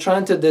 They were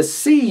trying to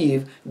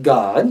deceive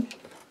God.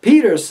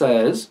 Peter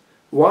says,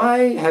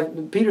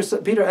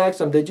 Peter asked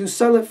them, did you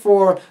sell it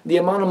for the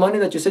amount of money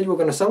that you said you were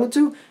going to sell it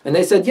to? And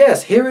they said,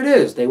 yes, here it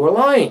is. They were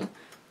lying.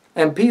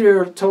 And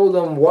Peter told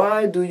them,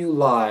 why do you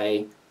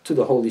lie to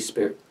the Holy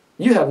Spirit?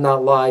 You have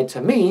not lied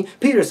to me.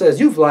 Peter says,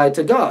 you've lied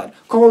to God,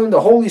 calling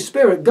the Holy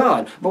Spirit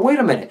God. But wait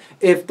a minute.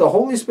 If the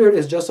Holy Spirit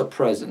is just a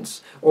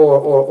presence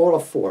or a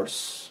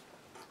force,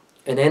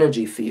 an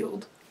energy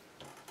field,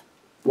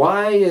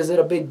 why is it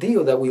a big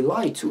deal that we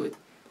lie to it?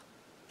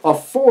 A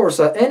force,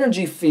 an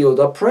energy field,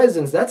 a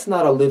presence, that's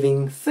not a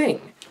living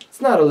thing.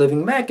 It's not a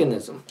living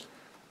mechanism.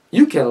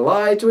 You can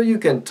lie to it, you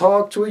can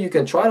talk to it, you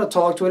can try to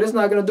talk to it. It's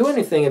not going to do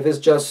anything if it's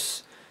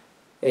just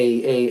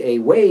a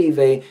wave,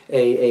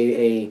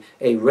 a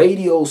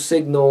radio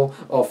signal,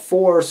 a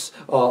force,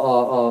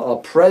 a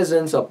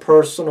presence, a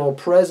personal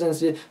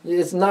presence.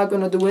 It's not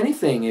going to do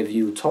anything. If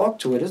you talk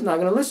to it, it's not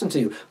going to listen to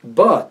you.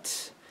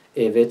 But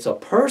if it's a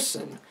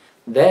person,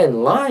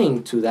 then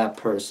lying to that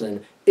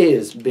person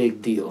is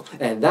big deal.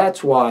 And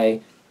that's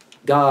why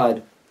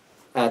God,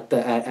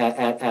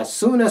 as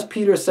soon as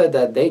Peter said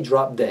that, they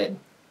dropped dead.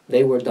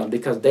 They were done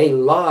because they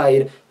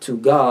lied to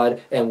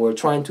God and were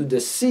trying to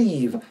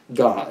deceive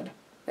God.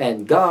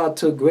 And God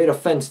took great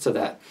offense to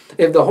that.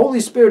 If the Holy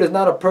Spirit is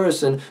not a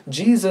person,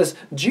 Jesus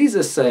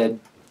said,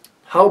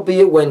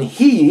 howbeit when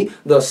He,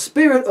 the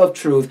Spirit of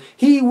truth,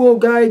 He will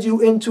guide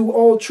you into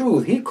all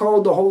truth. He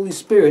called the Holy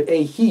Spirit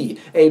a He,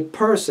 a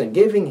person,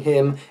 giving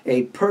Him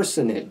a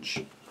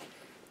personage.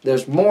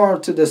 There's more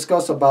to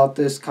discuss about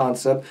this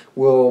concept.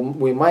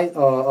 We might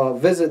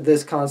visit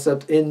this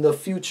concept in the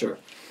future.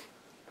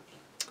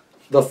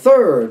 The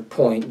third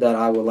point that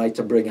I would like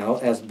to bring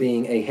out as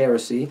being a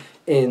heresy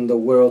in the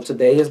world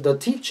today is the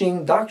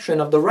teaching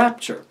doctrine of the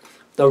rapture.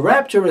 The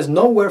rapture is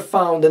nowhere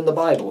found in the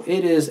Bible.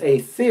 It is a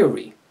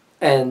theory,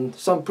 and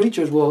some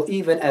preachers will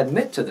even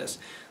admit to this.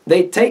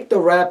 They take the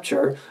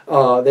rapture,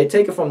 they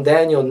take it from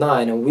Daniel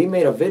 9, and we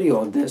made a video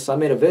on this. I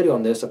made a video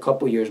on this a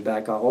couple years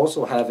back. I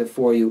also have it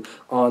for you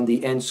on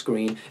the end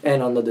screen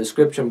and on the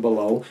description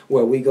below,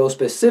 where we go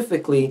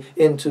specifically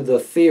into the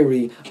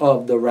theory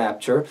of the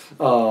rapture.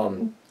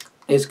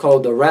 It's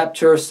called the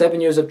Rapture,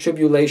 7 years of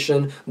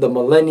tribulation, the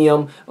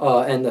Millennium,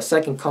 and the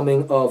second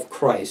coming of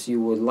Christ.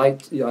 You would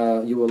like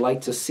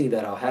to see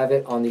that. I'll have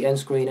it on the end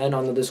screen and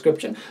on the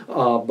description.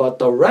 But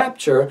the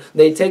rapture,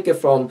 they take it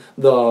from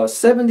the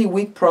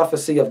 70-week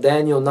prophecy of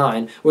Daniel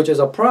 9, which is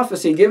a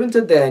prophecy given to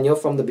Daniel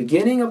from the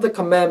beginning of the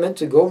commandment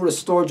to go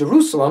restore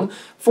Jerusalem,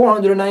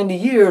 490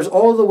 years,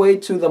 all the way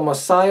to the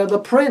Messiah, the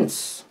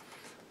Prince,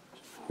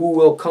 who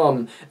will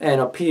come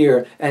and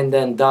appear and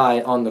then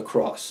die on the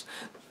cross.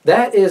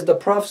 That is the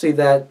prophecy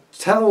that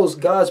tells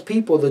God's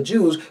people, the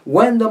Jews,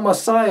 when the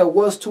Messiah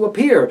was to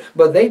appear.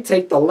 But they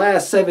take the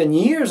last 7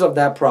 years of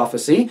that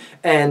prophecy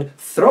and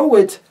throw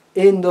it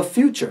in the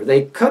future.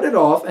 They cut it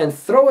off and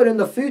throw it in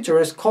the future.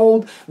 It's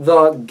called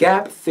the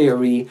gap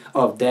theory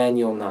of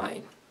Daniel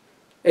 9.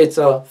 It's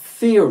a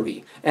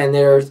theory, and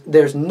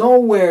there's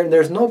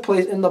no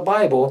place in the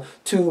Bible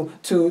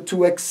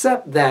to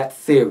accept that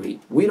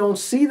theory. We don't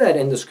see that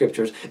in the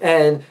scriptures.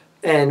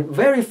 And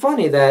very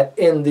funny that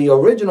in the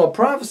original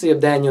prophecy of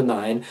Daniel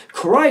 9,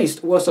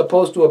 Christ was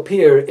supposed to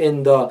appear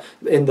in the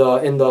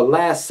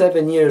last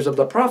 7 years of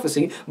the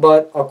prophecy,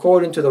 but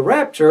according to the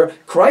rapture,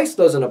 Christ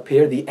doesn't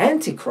appear, the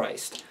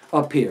Antichrist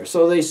appears.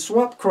 So they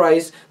swap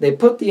Christ, they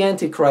put the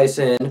Antichrist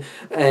in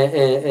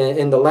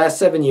the last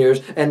 7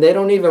 years, and they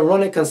don't even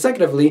run it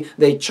consecutively.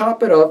 They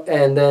chop it up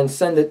and then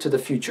send it to the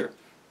future,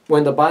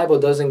 when the Bible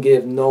doesn't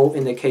give no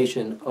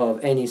indication of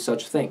any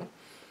such thing.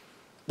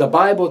 The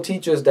Bible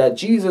teaches that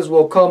Jesus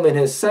will come in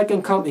His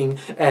second coming,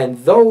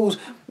 and those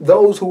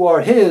who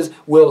are His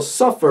will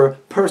suffer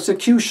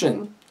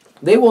persecution.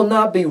 They will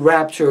not be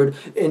raptured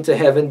into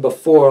heaven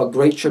before a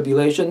great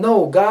tribulation.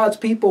 No, God's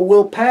people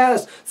will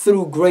pass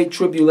through great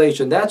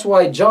tribulation. That's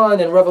why John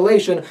in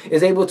Revelation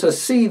is able to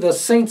see the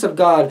saints of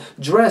God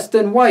dressed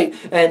in white.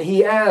 And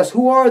he asks,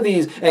 who are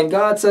these? And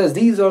God says,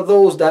 these are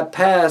those that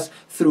pass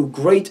through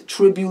great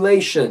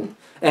tribulation.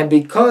 And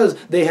because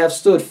they have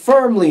stood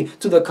firmly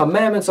to the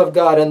commandments of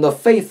God and the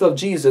faith of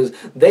Jesus,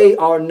 they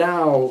are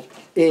now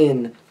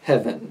in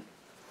heaven.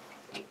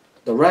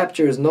 The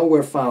rapture is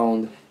nowhere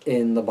found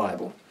in the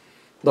Bible.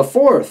 The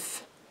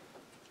fourth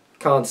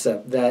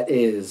concept that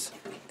is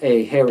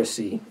a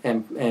heresy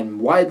and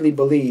widely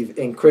believed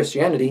in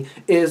Christianity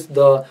is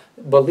the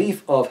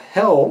belief of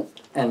hell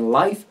and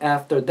life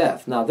after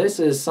death. Now, this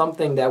is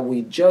something that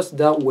we just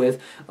dealt with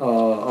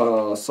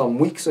some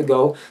weeks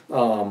ago.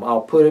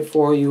 I'll put it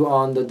for you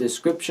on the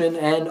description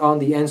and on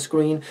the end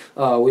screen.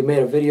 We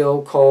made a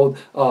video called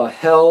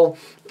Hell,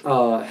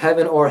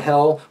 Heaven or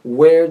Hell,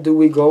 Where Do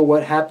We Go?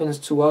 What Happens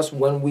to Us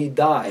When We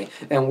Die?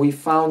 And we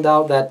found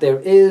out that there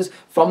is,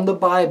 from the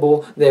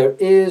Bible, there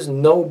is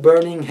no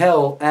burning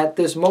hell at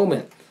this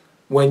moment.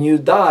 When you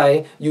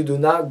die, you do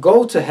not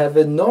go to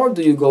heaven, nor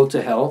do you go to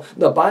hell.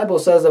 The Bible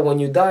says that when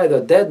you die,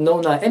 the dead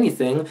know not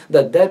anything.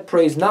 The dead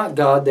praise not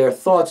God. Their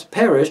thoughts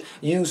perish.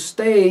 You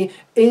stay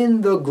in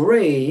the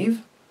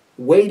grave,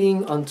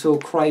 waiting until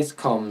Christ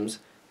comes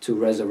to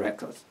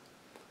resurrect us.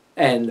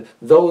 And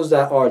those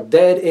that are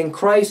dead in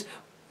Christ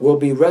will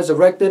be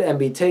resurrected and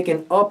be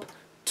taken up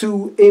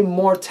to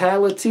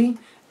immortality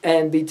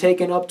and be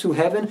taken up to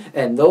heaven.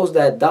 And those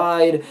that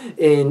died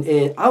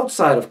in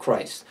outside of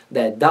Christ,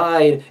 that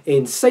died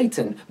in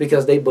Satan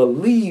because they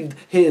believed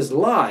his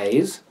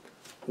lies,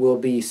 will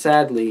be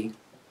sadly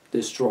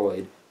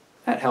destroyed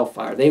at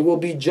hellfire. They will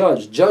be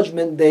judged.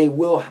 Judgment day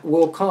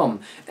will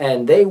come,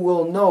 and they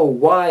will know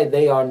why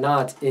they are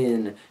not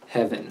in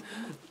heaven.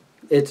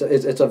 It's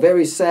a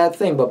very sad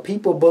thing, but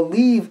people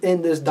believe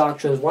in this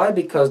doctrine. Why?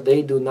 Because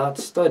they do not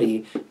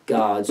study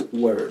God's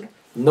word.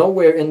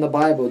 Nowhere in the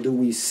Bible do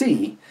we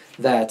see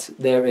that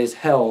there is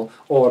hell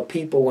or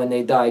people when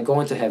they die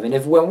going to heaven.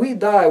 If when we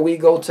die we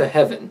go to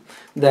heaven,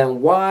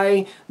 then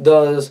why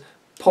does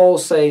Paul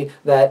say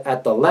that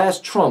at the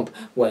last trump,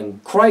 when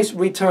Christ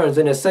returns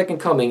in his second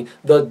coming,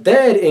 the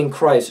dead in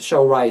Christ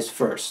shall rise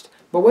first?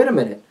 But wait a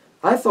minute.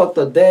 I thought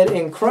the dead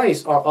in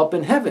Christ are up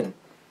in heaven.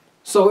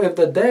 So if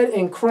the dead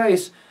in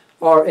Christ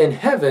are in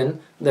heaven,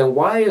 then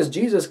why is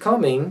Jesus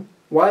coming?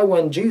 Why,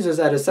 when Jesus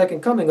at his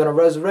second coming going to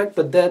resurrect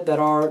the dead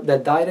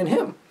that died in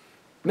him?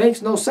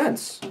 Makes no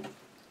sense.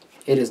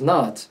 It is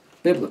not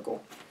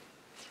biblical.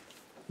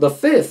 The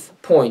fifth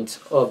point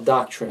of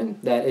doctrine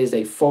that is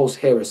a false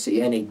heresy,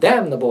 and a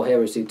damnable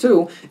heresy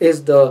too,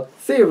 is the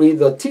theory,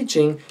 the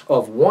teaching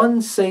of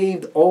once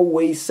saved,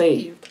 always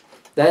saved.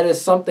 That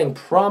is something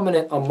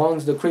prominent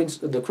amongst the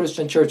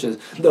Christian churches.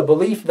 The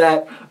belief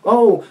that,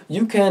 oh,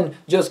 you can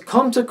just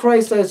come to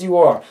Christ as you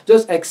are.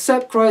 Just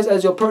accept Christ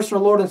as your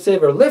personal Lord and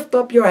Savior. Lift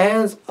up your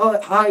hands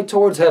high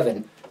towards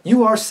heaven.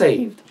 You are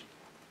saved.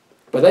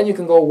 But then you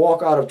can go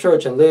walk out of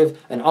church and live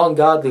an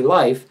ungodly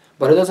life,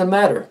 but it doesn't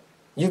matter.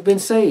 You've been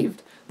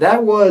saved.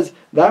 That was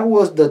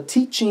the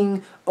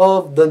teaching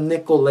of the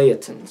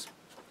Nicolaitans.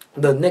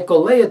 The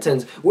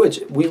Nicolaitans,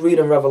 which we read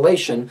in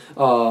Revelation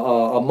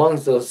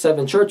amongst the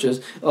seven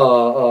churches,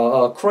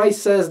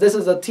 Christ says this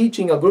is a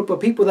teaching, a group of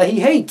people that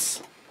he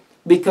hates,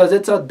 because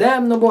it's a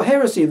damnable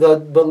heresy. The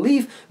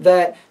belief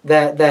that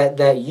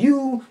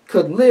you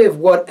could live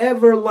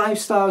whatever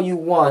lifestyle you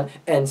want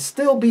and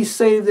still be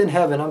saved in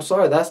heaven. I'm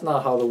sorry, that's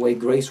not how the way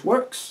grace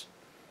works.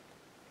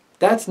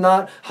 That's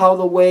not how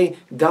the way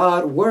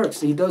God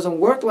works. He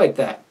doesn't work like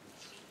that.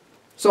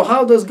 So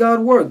how does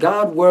God work?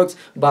 God works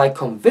by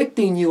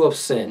convicting you of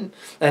sin.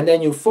 And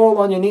then you fall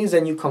on your knees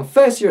and you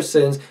confess your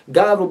sins.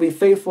 God will be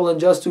faithful and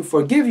just to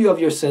forgive you of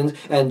your sins.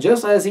 And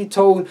just as he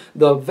told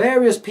the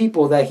various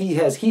people that he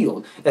has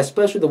healed,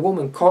 especially the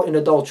woman caught in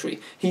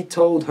adultery, he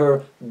told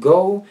her,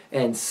 go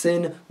and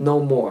sin no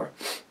more.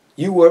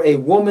 You were a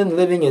woman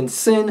living in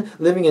sin,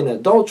 living in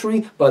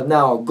adultery, but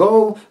now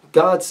go.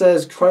 God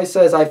says, Christ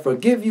says, I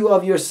forgive you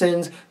of your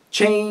sins.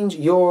 Change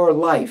your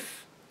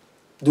life.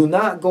 Do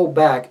not go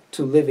back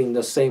to living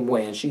the same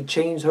way. And she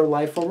changed her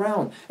life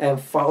around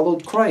and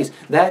followed Christ.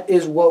 That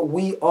is what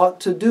we ought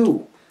to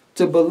do.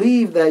 To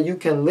believe that you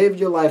can live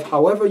your life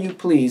however you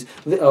please,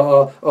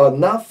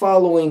 not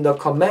following the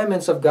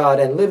commandments of God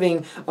and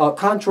living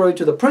contrary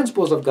to the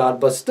principles of God,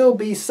 but still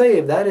be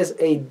saved. That is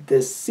a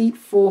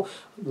deceitful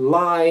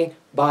lie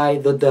by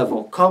the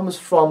devil. Comes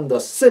from the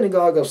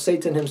synagogue of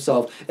Satan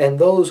himself. And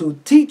those who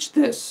teach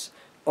this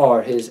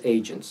are his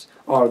agents,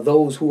 are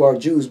those who are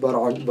Jews but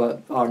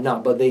are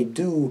not, but they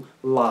do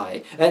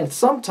lie. And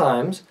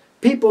sometimes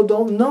people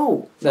don't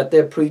know that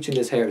they're preaching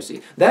this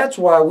heresy. That's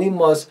why we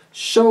must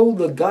show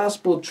the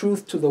gospel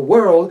truth to the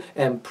world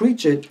and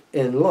preach it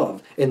in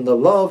love, in the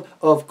love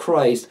of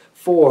Christ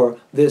for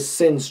this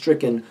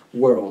sin-stricken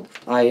world.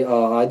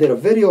 I did a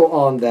video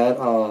on that,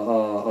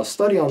 a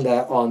study on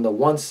that, on the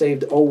once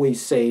saved,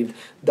 always saved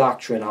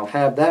doctrine. I'll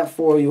have that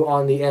for you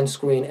on the end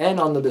screen and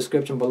on the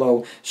description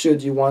below,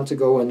 should you want to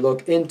go and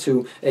look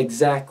into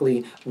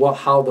exactly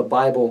how the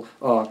Bible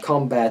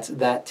combats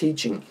that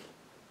teaching.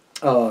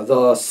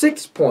 The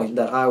sixth point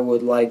that I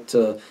would like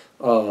to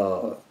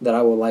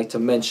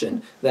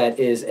mention that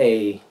is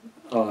a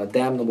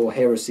damnable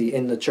heresy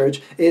in the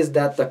church is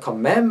that the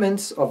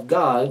commandments of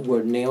God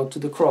were nailed to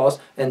the cross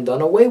and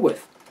done away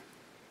with.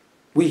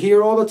 We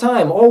hear all the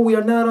time, oh, we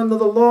are not under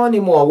the law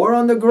anymore. We're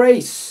under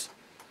grace.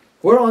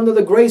 We're under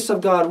the grace of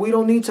God. We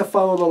don't need to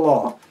follow the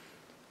law.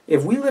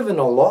 If we live in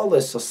a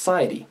lawless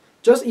society,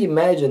 just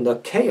imagine the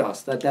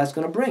chaos that that's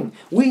going to bring.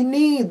 We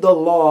need the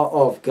law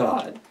of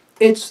God.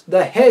 It's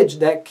the hedge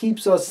that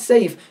keeps us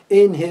safe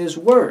in his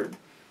word.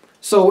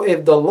 So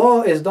if the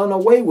law is done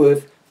away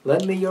with,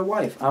 lend me your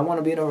wife. I want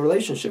to be in a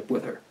relationship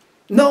with her.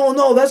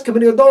 No, that's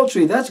committing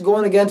adultery. That's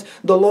going against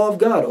the law of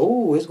God.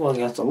 Oh, it's going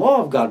against the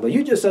law of God. But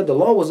you just said the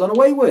law was done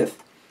away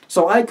with.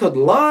 So I could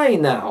lie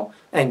now,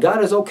 and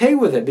God is okay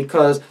with it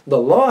because the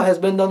law has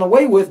been done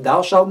away with.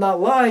 Thou shalt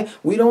not lie.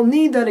 We don't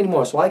need that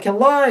anymore. So I can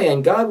lie,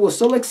 and God will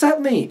still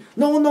accept me.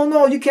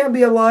 No, you can't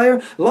be a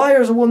liar.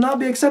 Liars will not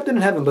be accepted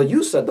in heaven. But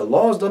you said the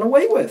law is done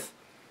away with.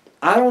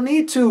 I don't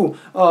need to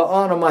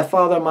honor my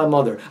father and my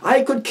mother.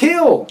 I could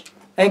kill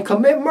and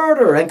commit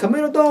murder and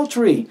commit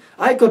adultery.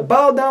 I could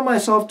bow down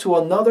myself to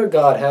another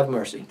God, have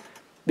mercy.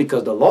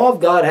 Because the law of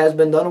God has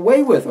been done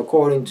away with,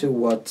 according to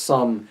what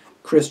some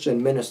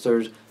Christian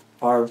ministers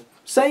are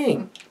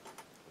saying.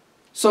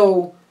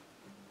 So,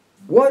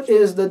 what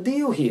is the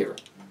deal here?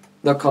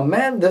 The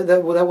command, there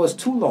was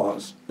two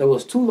laws. There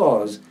was two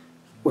laws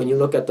when you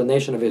look at the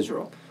nation of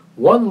Israel.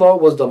 One law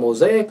was the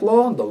Mosaic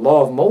law, the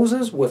law of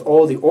Moses with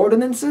all the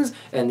ordinances,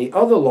 and the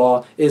other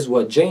law is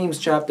what James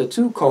chapter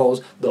 2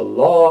 calls the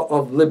law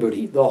of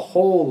liberty, the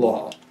whole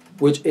law,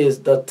 which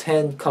is the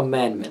 10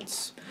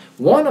 commandments.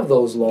 One of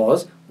those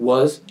laws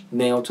was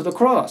nailed to the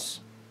cross.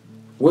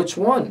 Which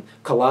one?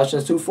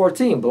 Colossians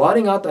 2:14,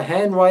 blotting out the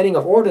handwriting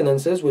of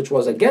ordinances which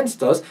was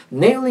against us,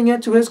 nailing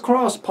it to his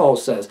cross, Paul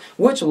says.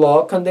 Which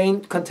law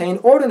contained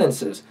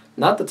ordinances?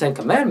 not the Ten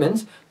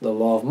Commandments. The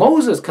law of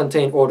Moses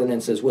contained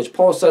ordinances, which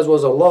Paul says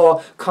was a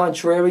law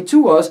contrary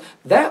to us.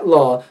 That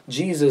law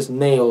Jesus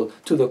nailed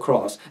to the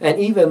cross. And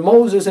even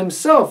Moses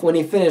himself, when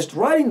he finished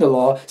writing the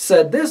law,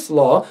 said this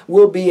law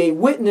will be a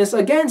witness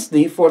against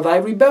thee for thy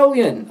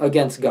rebellion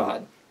against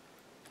God.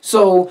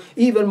 So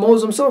even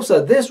Moses himself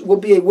said, this will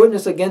be a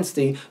witness against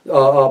thee.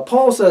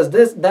 Paul says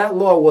that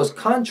law was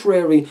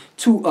contrary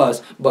to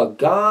us, but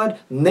God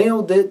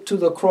nailed it to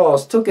the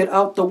cross, took it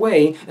out the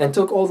way, and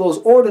took all those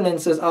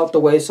ordinances out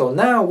the way. So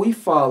now we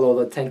follow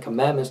the Ten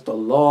Commandments, the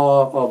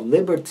law of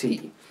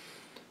liberty.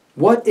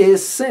 What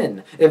is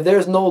sin? If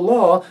there's no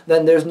law,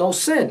 then there's no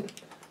sin.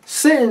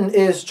 Sin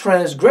is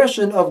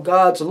transgression of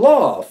God's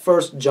law,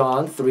 1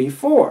 John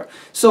 3:4.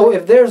 So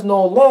if there's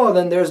no law,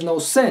 then there's no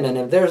sin. And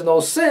if there's no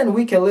sin,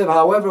 we can live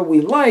however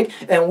we like,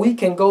 and we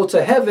can go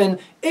to heaven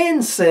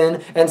in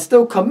sin and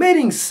still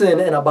committing sin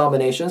and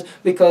abominations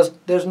because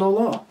there's no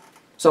law.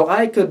 So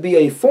I could be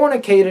a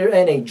fornicator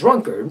and a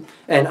drunkard,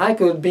 and I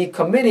could be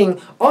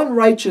committing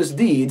unrighteous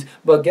deeds,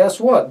 but guess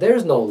what?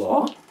 There's no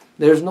law.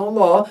 There's no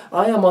law.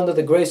 I am under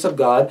the grace of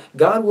God.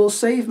 God will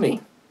save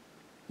me.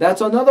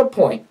 That's another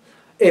point.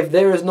 If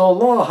there is no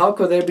law, how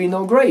could there be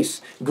no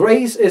grace?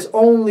 Grace is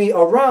only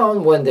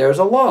around when there's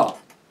a law.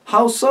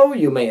 How so,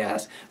 you may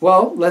ask?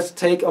 Well, let's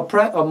take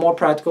a more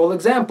practical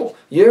example.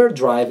 You're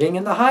driving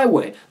in the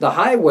highway. The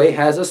highway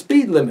has a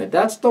speed limit.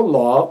 That's the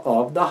law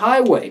of the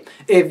highway.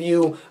 If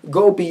you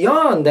go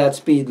beyond that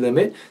speed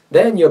limit,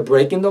 then you're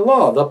breaking the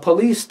law. The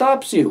police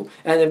stops you.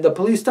 And if the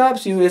police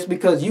stops you, it's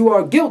because you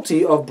are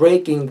guilty of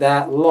breaking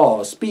that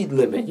law, speed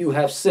limit. You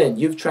have sinned.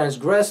 You've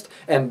transgressed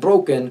and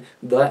broken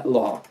that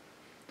law.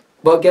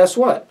 But guess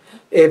what?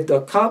 If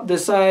the cop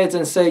decides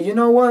and say, you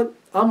know what?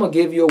 I'm going to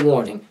give you a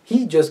warning.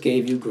 He just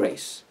gave you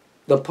grace.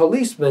 The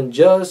policeman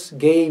just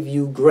gave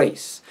you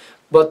grace.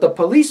 But the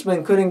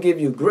policeman couldn't give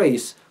you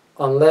grace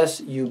unless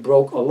you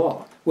broke a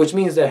law, which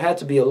means there had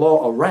to be a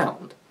law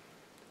around.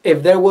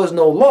 If there was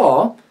no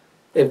law,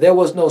 if there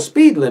was no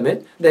speed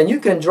limit, then you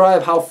can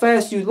drive how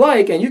fast you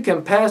like and you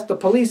can pass the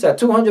police at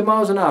 200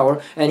 miles an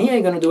hour and he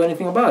ain't going to do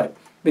anything about it.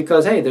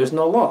 Because, hey, there's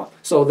no law.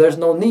 So there's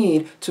no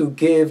need to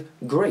give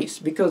grace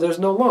because there's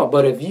no law.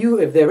 But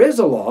if there is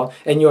a law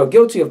and you're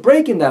guilty of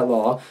breaking that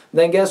law,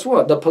 then guess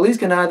what? The police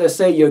can either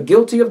say you're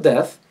guilty of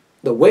death,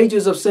 the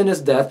wages of sin is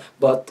death,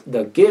 but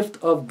the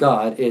gift of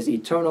God is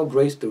eternal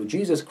grace through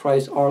Jesus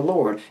Christ our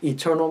Lord.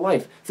 Eternal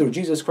life through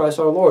Jesus Christ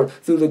our Lord,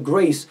 through the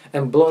grace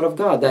and blood of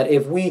God. That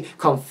if we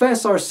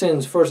confess our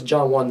sins, 1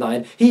 John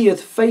 1:9, He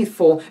is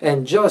faithful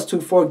and just to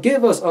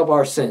forgive us of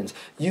our sins.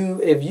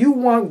 If you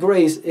want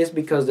grace, it's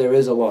because there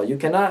is a law. You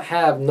cannot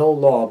have no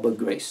law but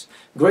grace.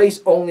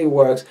 Grace only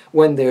works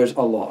when there's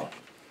a law.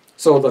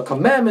 So the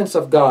commandments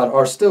of God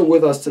are still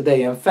with us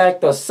today. In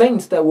fact, the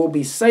saints that will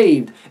be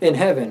saved in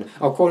heaven,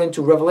 according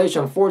to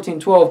Revelation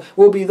 14:12,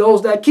 will be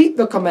those that keep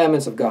the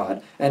commandments of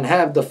God and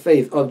have the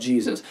faith of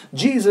Jesus.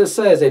 Jesus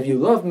says, if you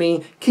love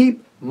me,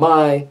 keep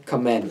my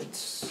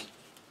commandments.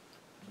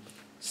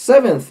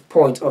 Seventh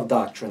point of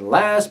doctrine,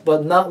 last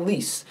but not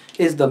least,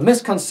 is the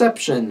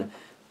misconception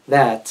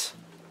that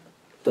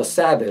the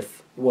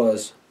Sabbath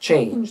was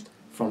changed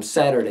from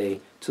Saturday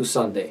to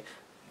Sunday.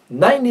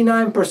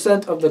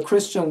 99% of the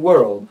Christian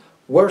world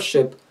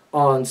worship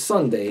on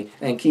Sunday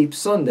and keep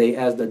Sunday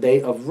as the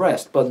day of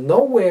rest. But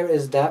nowhere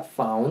is that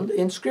found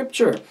in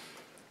Scripture.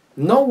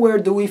 Nowhere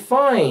do we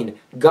find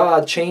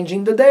God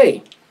changing the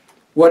day.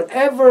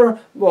 Whatever,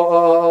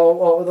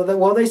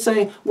 they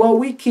say, well,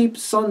 we keep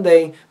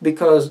Sunday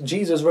because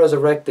Jesus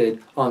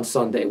resurrected on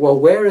Sunday. Well,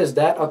 where is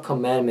that a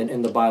commandment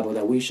in the Bible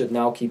that we should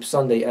now keep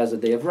Sunday as a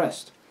day of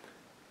rest?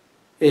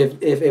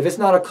 If it's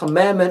not a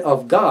commandment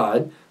of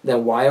God,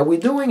 then why are we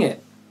doing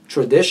it?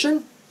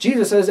 Tradition?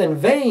 Jesus says, in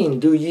vain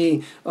do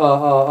ye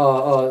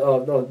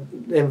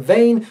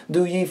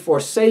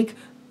forsake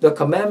the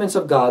commandments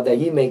of God, that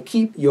ye may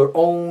keep your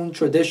own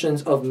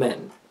traditions of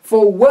men.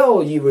 For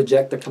well ye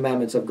reject the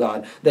commandments of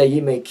God, that ye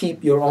may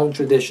keep your own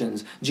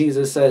traditions.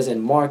 Jesus says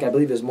in Mark, I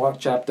believe it's Mark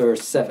chapter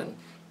 7.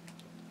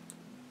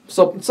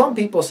 So some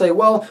people say,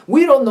 well,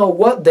 we don't know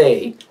what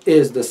day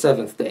is the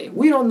seventh day.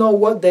 We don't know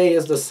what day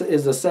is the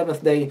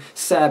seventh day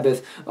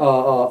Sabbath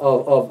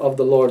of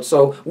the Lord.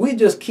 So we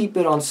just keep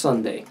it on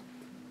Sunday.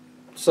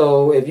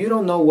 So if you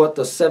don't know what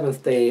the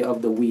seventh day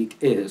of the week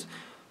is,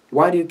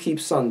 why do you keep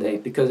Sunday?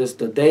 Because it's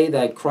the day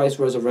that Christ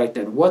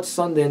resurrected. What's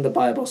Sunday in the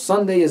Bible?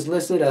 Sunday is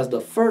listed as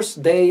the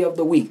first day of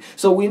the week.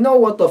 So we know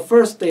what the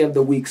first day of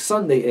the week,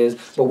 Sunday, is,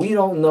 but we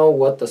don't know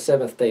what the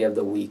seventh day of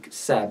the week,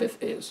 Sabbath,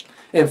 is.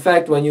 In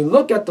fact, when you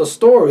look at the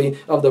story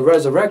of the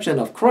resurrection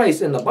of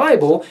Christ in the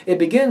Bible, it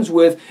begins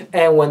with,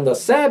 and when the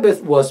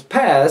Sabbath was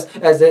passed,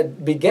 as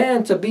it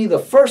began to be the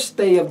first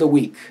day of the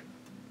week.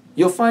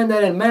 You'll find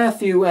that in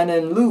Matthew and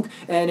in Luke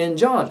and in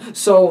John.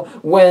 So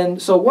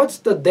what's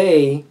the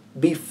day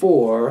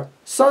before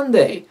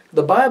Sunday.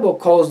 The Bible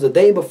calls the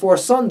day before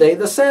Sunday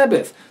the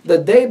Sabbath. The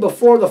day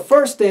before the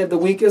first day of the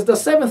week is the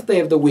seventh day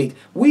of the week.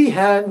 We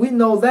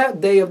know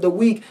that day of the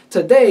week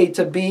today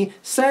to be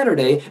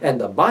Saturday, and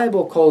the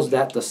Bible calls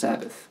that the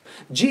Sabbath.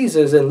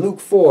 Jesus in Luke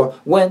 4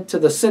 went to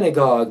the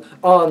synagogue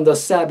on the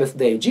Sabbath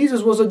day.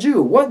 Jesus was a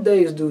Jew. What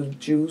days do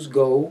Jews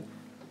go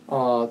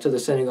to the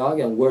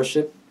synagogue and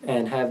worship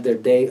and have their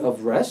day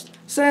of rest?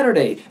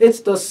 Saturday.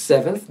 It's the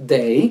seventh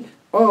day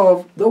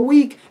of the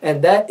week,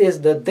 and that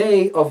is the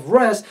day of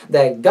rest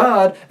that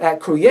God at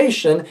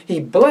creation, He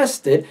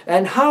blessed it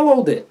and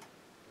hallowed it.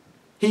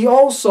 He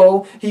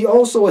also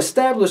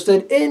established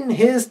it in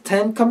His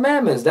 10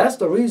 commandments. That's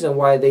the reason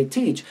why they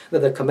teach that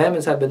the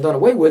commandments have been done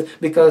away with,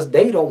 because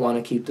they don't want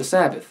to keep the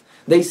Sabbath.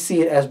 They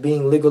see it as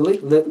being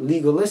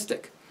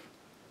legalistic.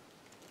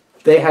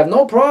 They have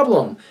no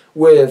problem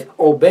with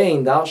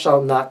obeying, thou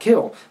shalt not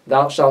kill,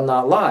 thou shalt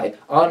not lie,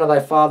 honor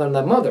thy father and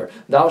thy mother,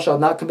 thou shalt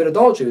not commit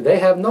adultery. They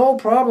have no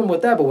problem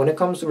with that, but when it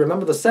comes to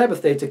remember the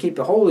Sabbath day to keep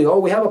it holy, oh,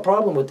 we have a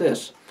problem with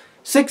this.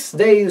 6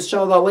 days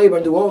shalt thou labor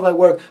and do all thy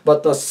work,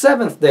 but the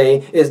seventh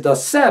day is the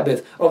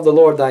Sabbath of the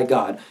Lord thy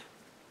God.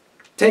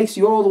 Takes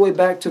you all the way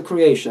back to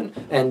creation.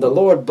 And the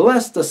Lord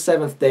blessed the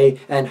seventh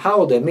day and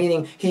hallowed it,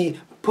 meaning He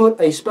put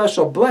a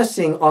special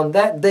blessing on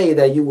that day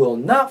that you will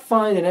not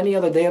find in any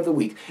other day of the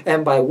week.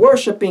 And by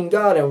worshiping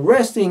God and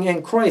resting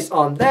in Christ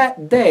on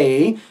that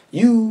day,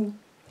 you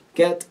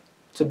get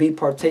to be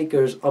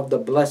partakers of the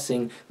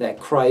blessing that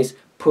Christ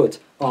put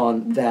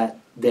on that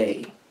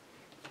day.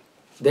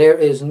 There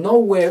is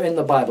nowhere in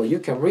the Bible, you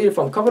can read it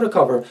from cover to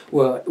cover,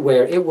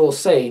 where it will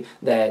say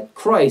that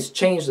Christ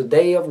changed the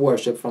day of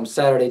worship from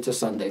Saturday to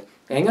Sunday.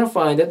 Ain't going to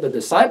find it. The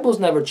disciples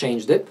never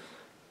changed it.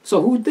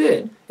 So who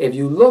did? If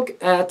you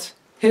look at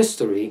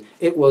history,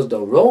 it was the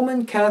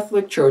Roman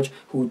Catholic Church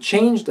who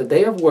changed the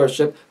day of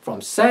worship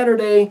from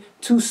Saturday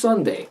to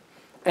Sunday,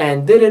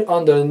 and did it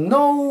under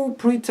no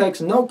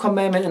pretext, no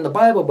commandment in the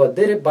Bible, but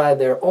did it by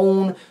their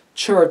own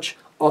church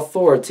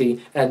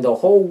authority, and the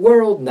whole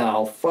world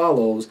now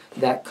follows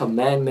that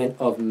commandment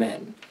of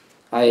men.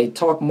 I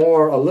talk a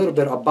little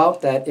bit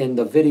about that in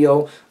the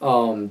video,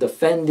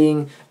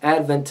 defending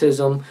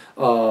Adventism,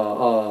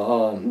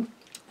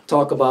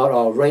 talk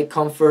about Ray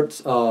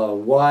Comfort's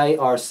why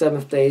are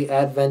Seventh-day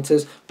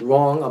Adventists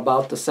wrong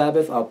about the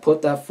Sabbath. I'll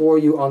put that for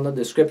you on the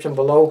description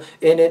below.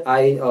 In it,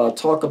 I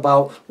talk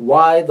about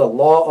why the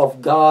law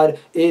of God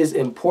is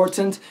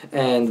important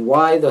and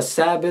why the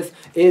Sabbath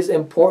is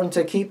important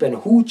to keep, and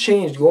who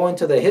changed, going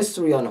to the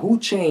history on who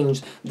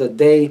changed the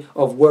day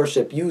of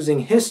worship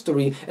using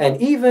history.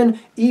 And even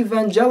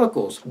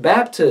evangelicals,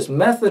 Baptists,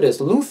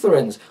 Methodists,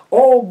 Lutherans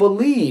all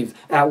believed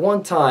at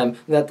one time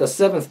that the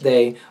seventh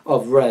day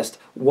of rest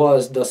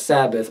was the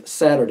Sabbath,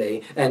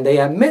 Saturday, and they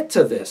admit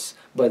to this.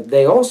 But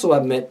they also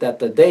admit that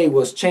the day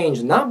was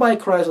changed not by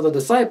Christ or the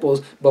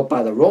disciples, but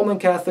by the Roman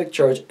Catholic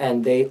Church,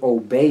 and they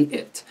obey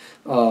it.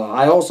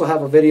 I also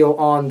have a video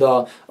on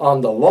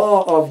the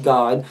law of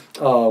God,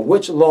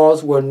 which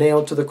laws were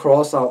nailed to the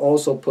cross. I'll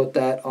also put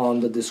that on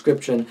the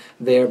description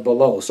there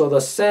below. So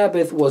the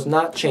Sabbath was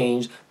not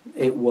changed.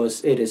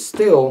 It is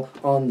still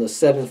on the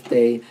seventh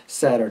day,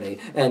 Saturday.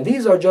 And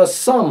these are just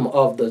some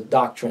of the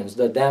doctrines,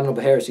 the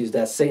damnable heresies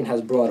that Satan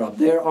has brought up.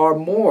 There are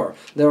more.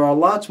 There are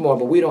lots more,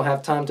 but we don't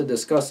have time to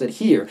discuss it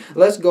here.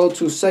 Let's go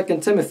to 2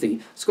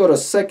 Timothy. Let's go to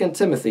 2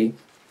 Timothy.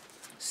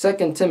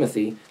 2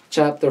 Timothy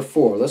chapter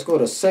 4. Let's go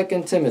to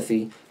 2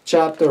 Timothy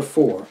chapter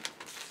 4.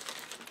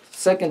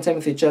 2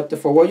 Timothy chapter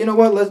 4. Well, you know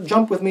what? Let's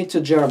jump with me to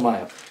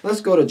Jeremiah.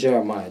 Let's go to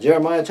Jeremiah.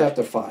 Jeremiah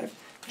chapter 5.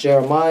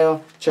 Jeremiah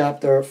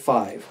chapter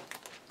 5.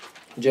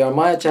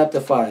 Jeremiah chapter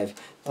 5.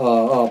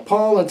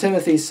 Paul and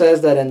Timothy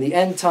says that in the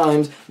end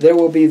times there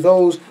will be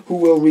those who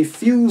will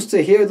refuse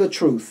to hear the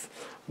truth,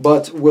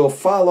 but will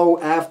follow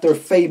after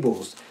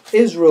fables.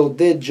 Israel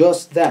did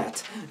just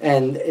that,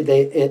 and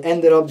it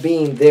ended up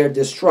being their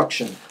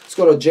destruction. Let's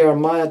go to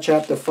Jeremiah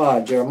chapter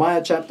 5.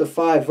 Jeremiah chapter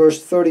 5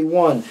 verse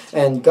 31.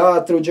 And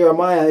God through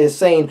Jeremiah is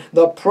saying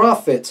the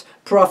prophets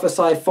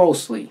prophesy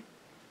falsely.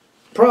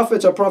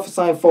 Prophets are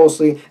prophesying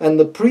falsely, and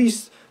the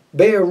priests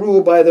bear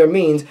rule by their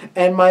means,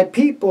 and my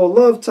people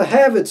love to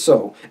have it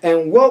so.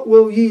 And what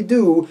will ye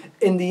do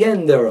in the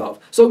end thereof?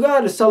 So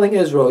God is telling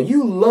Israel,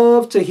 you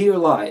love to hear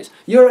lies.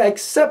 You're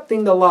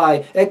accepting the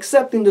lie,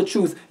 accepting the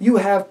truth. You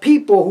have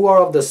people who are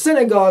of the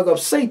synagogue of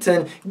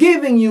Satan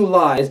giving you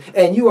lies,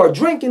 and you are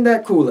drinking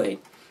that Kool-Aid.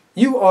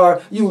 You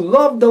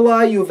love the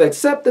lie, you've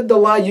accepted the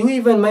lie, you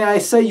even, may I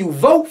say, you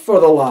vote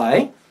for the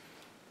lie.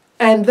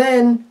 And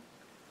then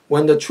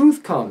when the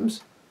truth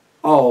comes,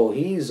 oh,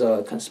 he's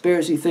a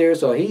conspiracy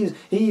theorist, or he's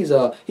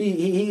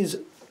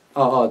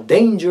a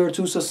danger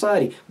to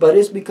society. But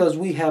it's because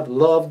we have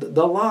loved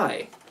the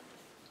lie.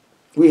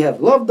 We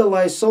have loved the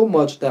lie so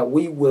much that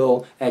we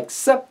will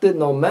accept it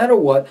no matter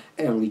what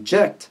and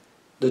reject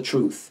the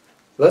truth.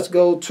 Let's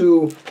go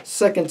to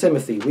 2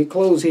 Timothy. We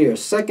close here.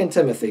 2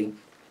 Timothy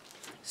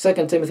 2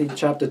 Timothy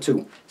chapter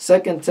 2.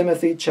 2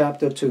 Timothy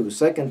chapter 2.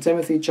 2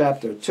 Timothy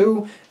chapter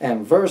 2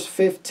 and verse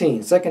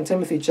 15. 2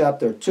 Timothy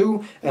chapter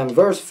 2 and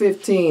verse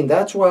 15.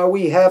 That's why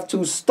we have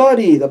to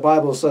study, the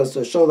Bible says,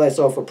 to show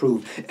thyself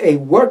approved. A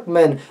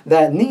workman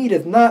that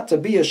needeth not to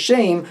be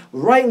ashamed,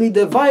 rightly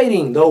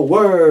dividing the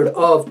word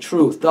of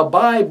truth. The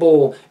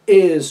Bible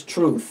is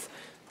truth.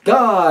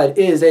 God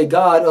is a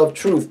God of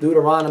truth.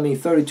 Deuteronomy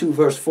 32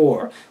 verse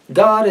 4.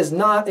 God is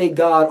not a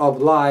God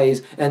of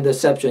lies and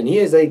deception. He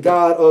is a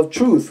God of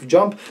truth.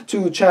 Jump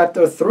to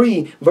chapter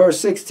 3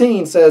 verse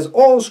 16 says,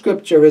 all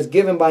scripture is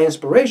given by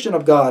inspiration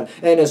of God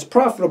and is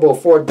profitable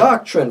for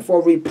doctrine, for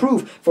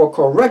reproof, for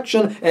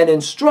correction, and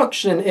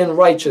instruction in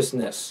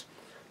righteousness.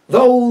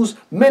 Those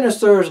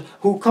ministers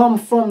who come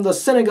from the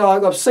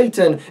synagogue of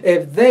Satan,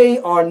 if they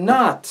are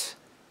not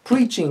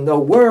preaching the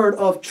word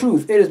of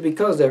truth, it is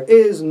because there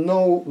is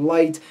no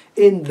light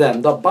in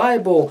them. The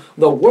Bible,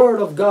 the word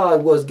of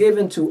God, was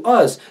given to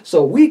us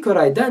so we could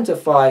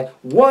identify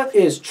what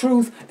is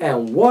truth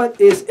and what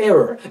is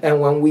error.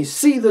 And when we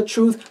see the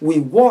truth, we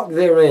walk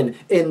therein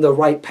in the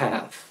right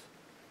path.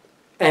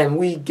 And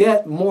we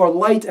get more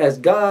light as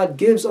God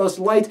gives us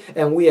light,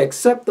 and we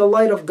accept the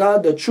light of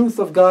God, the truth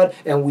of God,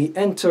 and we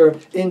enter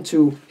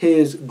into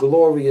his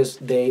glorious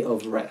day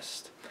of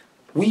rest.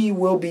 We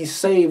will be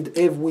saved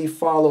if we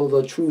follow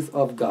the truth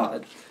of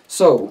God.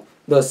 So,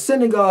 the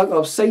synagogue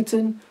of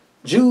Satan,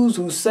 Jews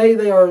who say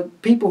they are,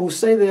 people who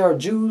say they are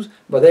Jews,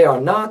 but they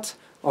are not,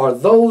 are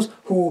those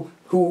who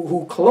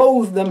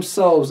clothe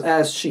themselves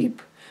as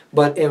sheep.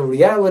 But in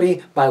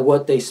reality, by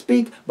what they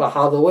speak, by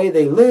how the way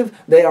they live,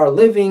 they are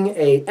living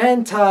an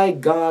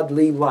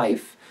anti-godly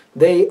life.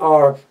 They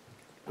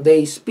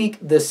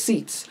speak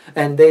deceits,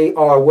 and they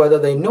are, whether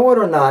they know it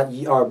or not,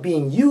 are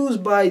being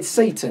used by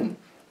Satan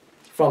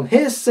from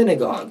his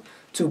synagogue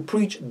to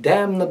preach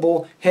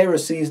damnable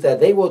heresies that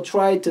they will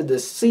try to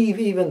deceive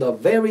even the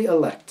very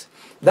elect.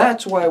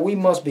 That's why we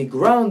must be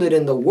grounded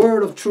in the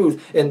word of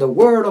truth, in the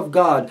word of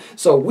God,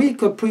 so we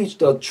could preach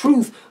the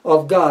truth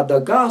of God, the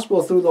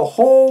gospel, through the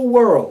whole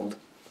world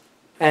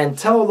and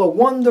tell the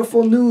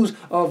wonderful news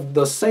of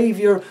the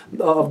Savior,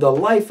 of the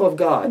life of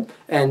God.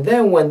 And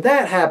then when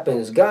that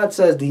happens, God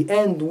says the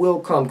end will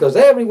come, because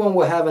everyone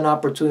will have an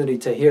opportunity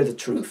to hear the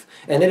truth.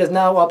 And it is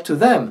now up to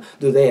them.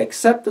 Do they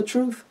accept the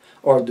truth,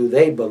 or do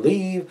they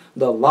believe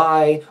the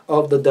lie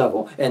of the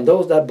devil? And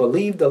those that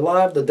believe the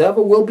lie of the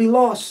devil will be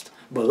lost.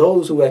 But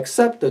those who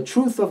accept the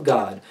truth of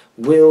God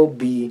will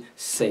be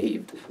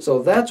saved.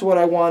 So that's what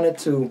I wanted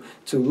to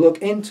look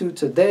into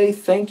today.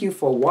 Thank you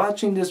for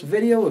watching this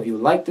video. If you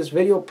like this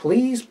video,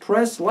 please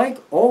press like.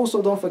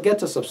 Also, don't forget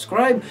to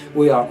subscribe.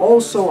 We are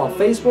also on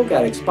Facebook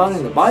at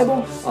Expounding the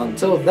Bible.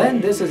 Until then,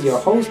 this is your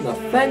host,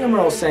 Nathaniel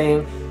Merle,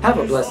 saying, have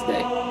a blessed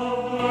day.